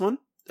similar to this one.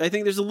 I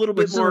think there's a little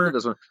bit more.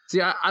 This one.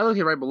 See, I look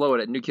at right below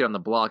it at New Kid on the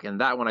Block,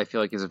 and that one I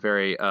feel like is a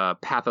very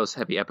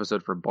pathos-heavy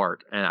episode for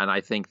Bart, and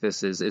I think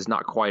this is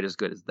not quite as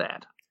good as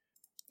that.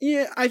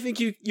 Yeah, I think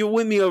you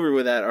win me over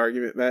with that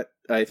argument, Matt.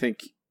 I think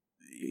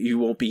you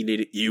won't be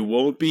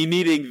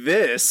needing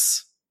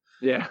this.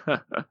 Yeah.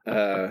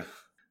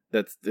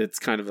 It's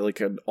kind of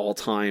an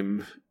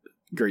all-time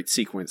great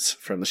sequence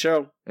from the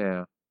show.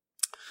 Yeah.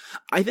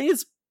 I think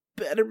it's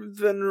better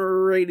than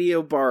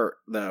Radio Bart,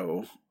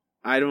 though.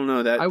 I don't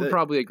know that. I would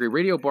probably agree.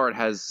 Radio Bart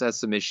has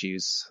some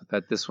issues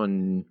that this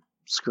one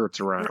skirts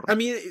around. I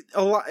mean,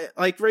 a lot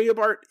Radio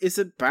Bart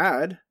isn't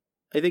bad.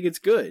 I think it's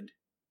good,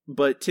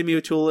 but Timmy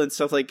O'Toole and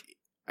stuff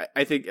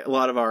I think a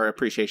lot of our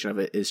appreciation of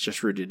it is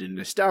just rooted in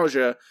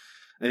nostalgia.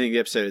 I think the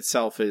episode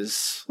itself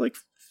is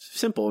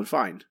simple and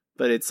fine,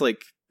 but it's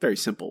very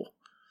simple.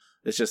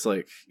 It's just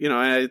a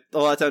lot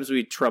of times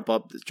we trump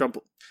talk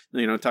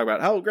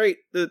about how great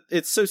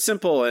it's so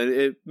simple and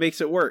it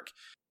makes it work,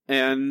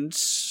 and.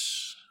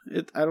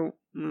 I don't.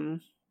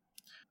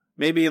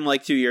 Maybe in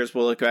 2 years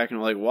we'll look back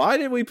and we're why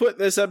did we put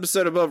this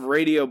episode above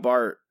Radio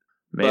Bart?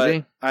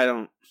 Maybe. But I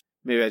don't.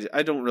 Maybe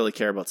I don't really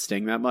care about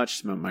Sting that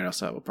much. So might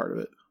also have a part of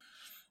it.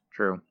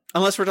 True.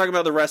 Unless we're talking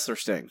about the wrestler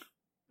Sting,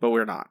 but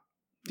we're not.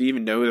 Do you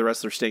even know who the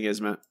wrestler Sting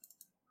is, Matt?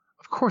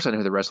 Of course I know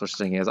who the wrestler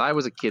Sting is. I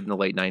was a kid in the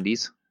late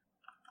 90s.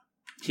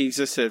 He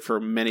existed for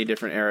many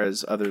different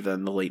eras other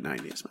than the late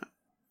 90s, Matt.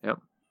 Yep.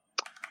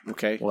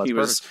 Okay. Well, he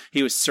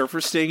was Surfer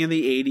Sting in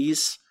the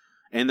 80s.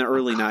 And the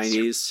early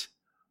 90s.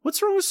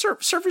 What's wrong with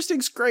Surfer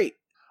Sting's great.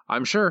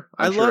 I'm sure.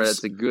 I'm sure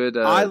it's a good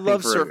I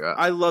love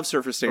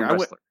Surfer Sting.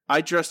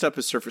 I dressed up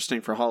as Surfer Sting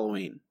for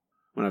Halloween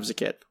when I was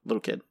a little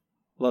kid.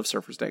 Love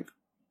Surfer Sting.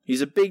 He's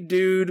a big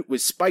dude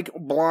with spiked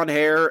blonde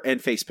hair and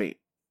face paint.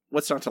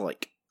 What's not to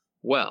like?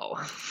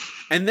 Well.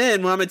 And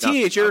then when I'm a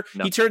teenager,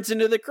 he turns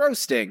into the Crow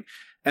Sting.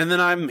 And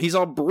then he's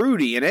all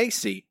broody and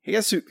angsty. I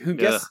guess who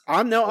guess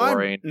I'm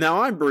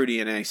broody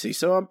and angsty.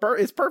 So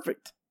it's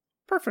perfect.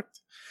 Perfect.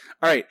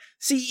 All right,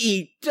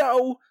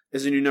 CED'oh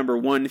is a new number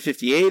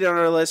 158 on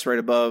our list, right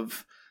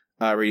above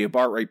Radio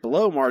Bart, right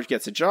below Marge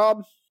Gets a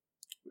Job.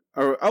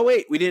 Oh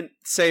wait, we didn't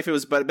say if it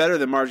was better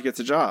than Marge Gets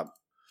a Job.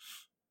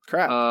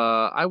 Crap.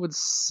 I would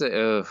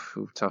say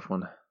tough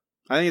one.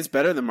 I think it's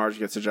better than Marge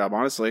Gets a Job.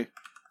 Honestly,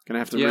 gonna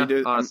have to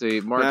redo. Honestly,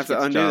 Marge have to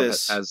Gets a undo Job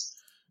this.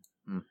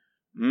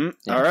 Yeah.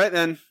 All right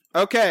then.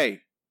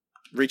 Okay.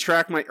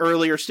 Retract my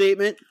earlier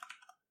statement.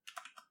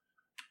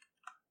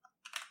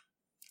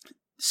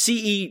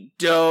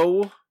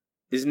 CED'oh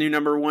is new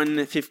number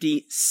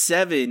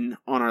 157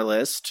 on our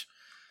list,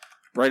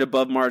 right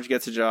above Marge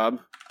Gets a Job,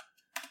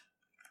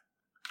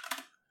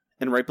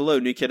 and right below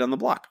New Kid on the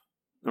Block.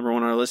 Number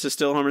 1 on our list is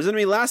still Homer's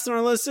Enemy. Last on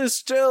our list is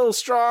still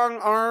Strong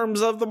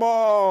Arms of the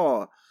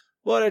Mall.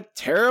 What a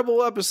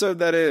terrible episode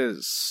that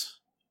is.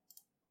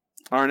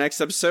 Our next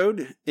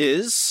episode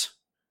is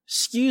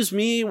Excuse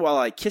Me While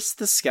I Kiss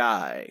the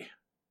Sky.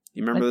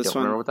 You remember this one? I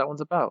don't remember what that one's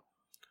about.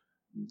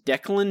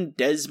 Declan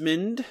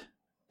Desmond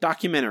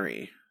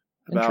documentary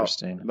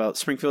about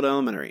Springfield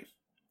Elementary.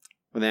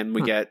 And then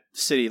we get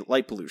city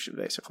light pollution,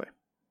 basically.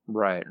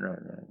 Right.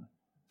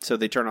 So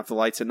they turn off the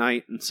lights at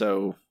night, and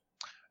so...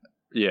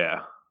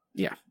 Yeah,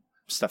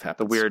 stuff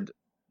happens. The weird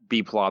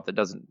B plot that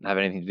doesn't have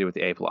anything to do with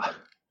the A plot.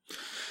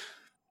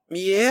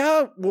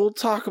 Yeah, we'll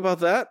talk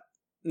about that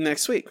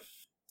next week.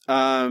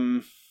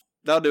 That'll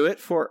do it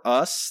for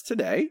us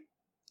today.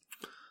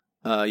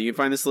 You can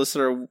find this list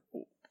at our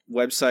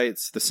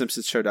websites,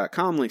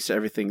 thesimpsonshow.com. Links to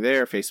everything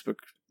there. Facebook,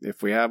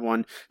 if we have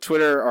one.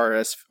 Twitter,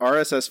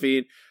 RSS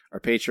feed, our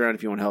Patreon.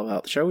 If you want to help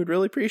out the show, we'd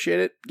really appreciate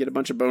it. Get a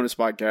bunch of bonus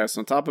podcasts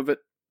on top of it.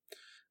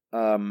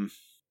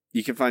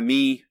 You can find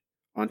me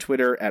on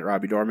Twitter at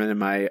Robbie Dorman, and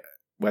my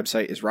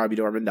website is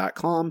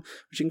robbiedorman.com,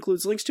 which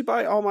includes links to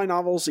buy all my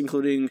novels,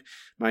 including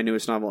my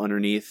newest novel,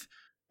 Underneath,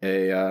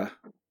 a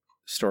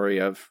story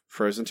of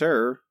frozen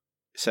terror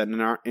set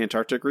in an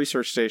Antarctic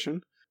research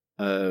station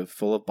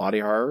full of body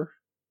horror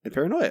and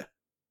paranoia.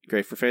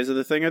 Great for fans of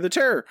The Thing or The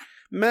Terror.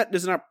 Matt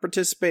does not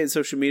participate in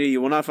social media.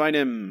 You will not find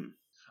him.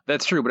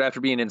 That's true, but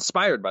after being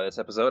inspired by this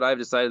episode, I've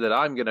decided that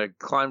I'm going to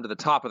climb to the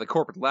top of the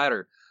corporate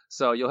ladder.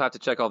 So you'll have to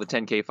check all the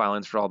 10K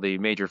filings for all the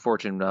major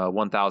Fortune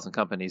 1000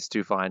 companies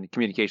to find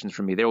communications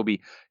from me. They will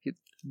be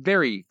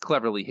very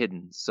cleverly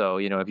hidden. So,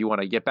 if you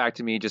want to get back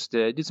to me, just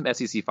do some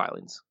SEC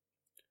filings.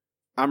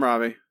 I'm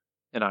Robbie.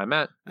 And I'm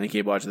Matt. And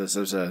keep watching this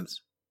episode.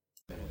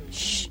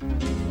 Shh.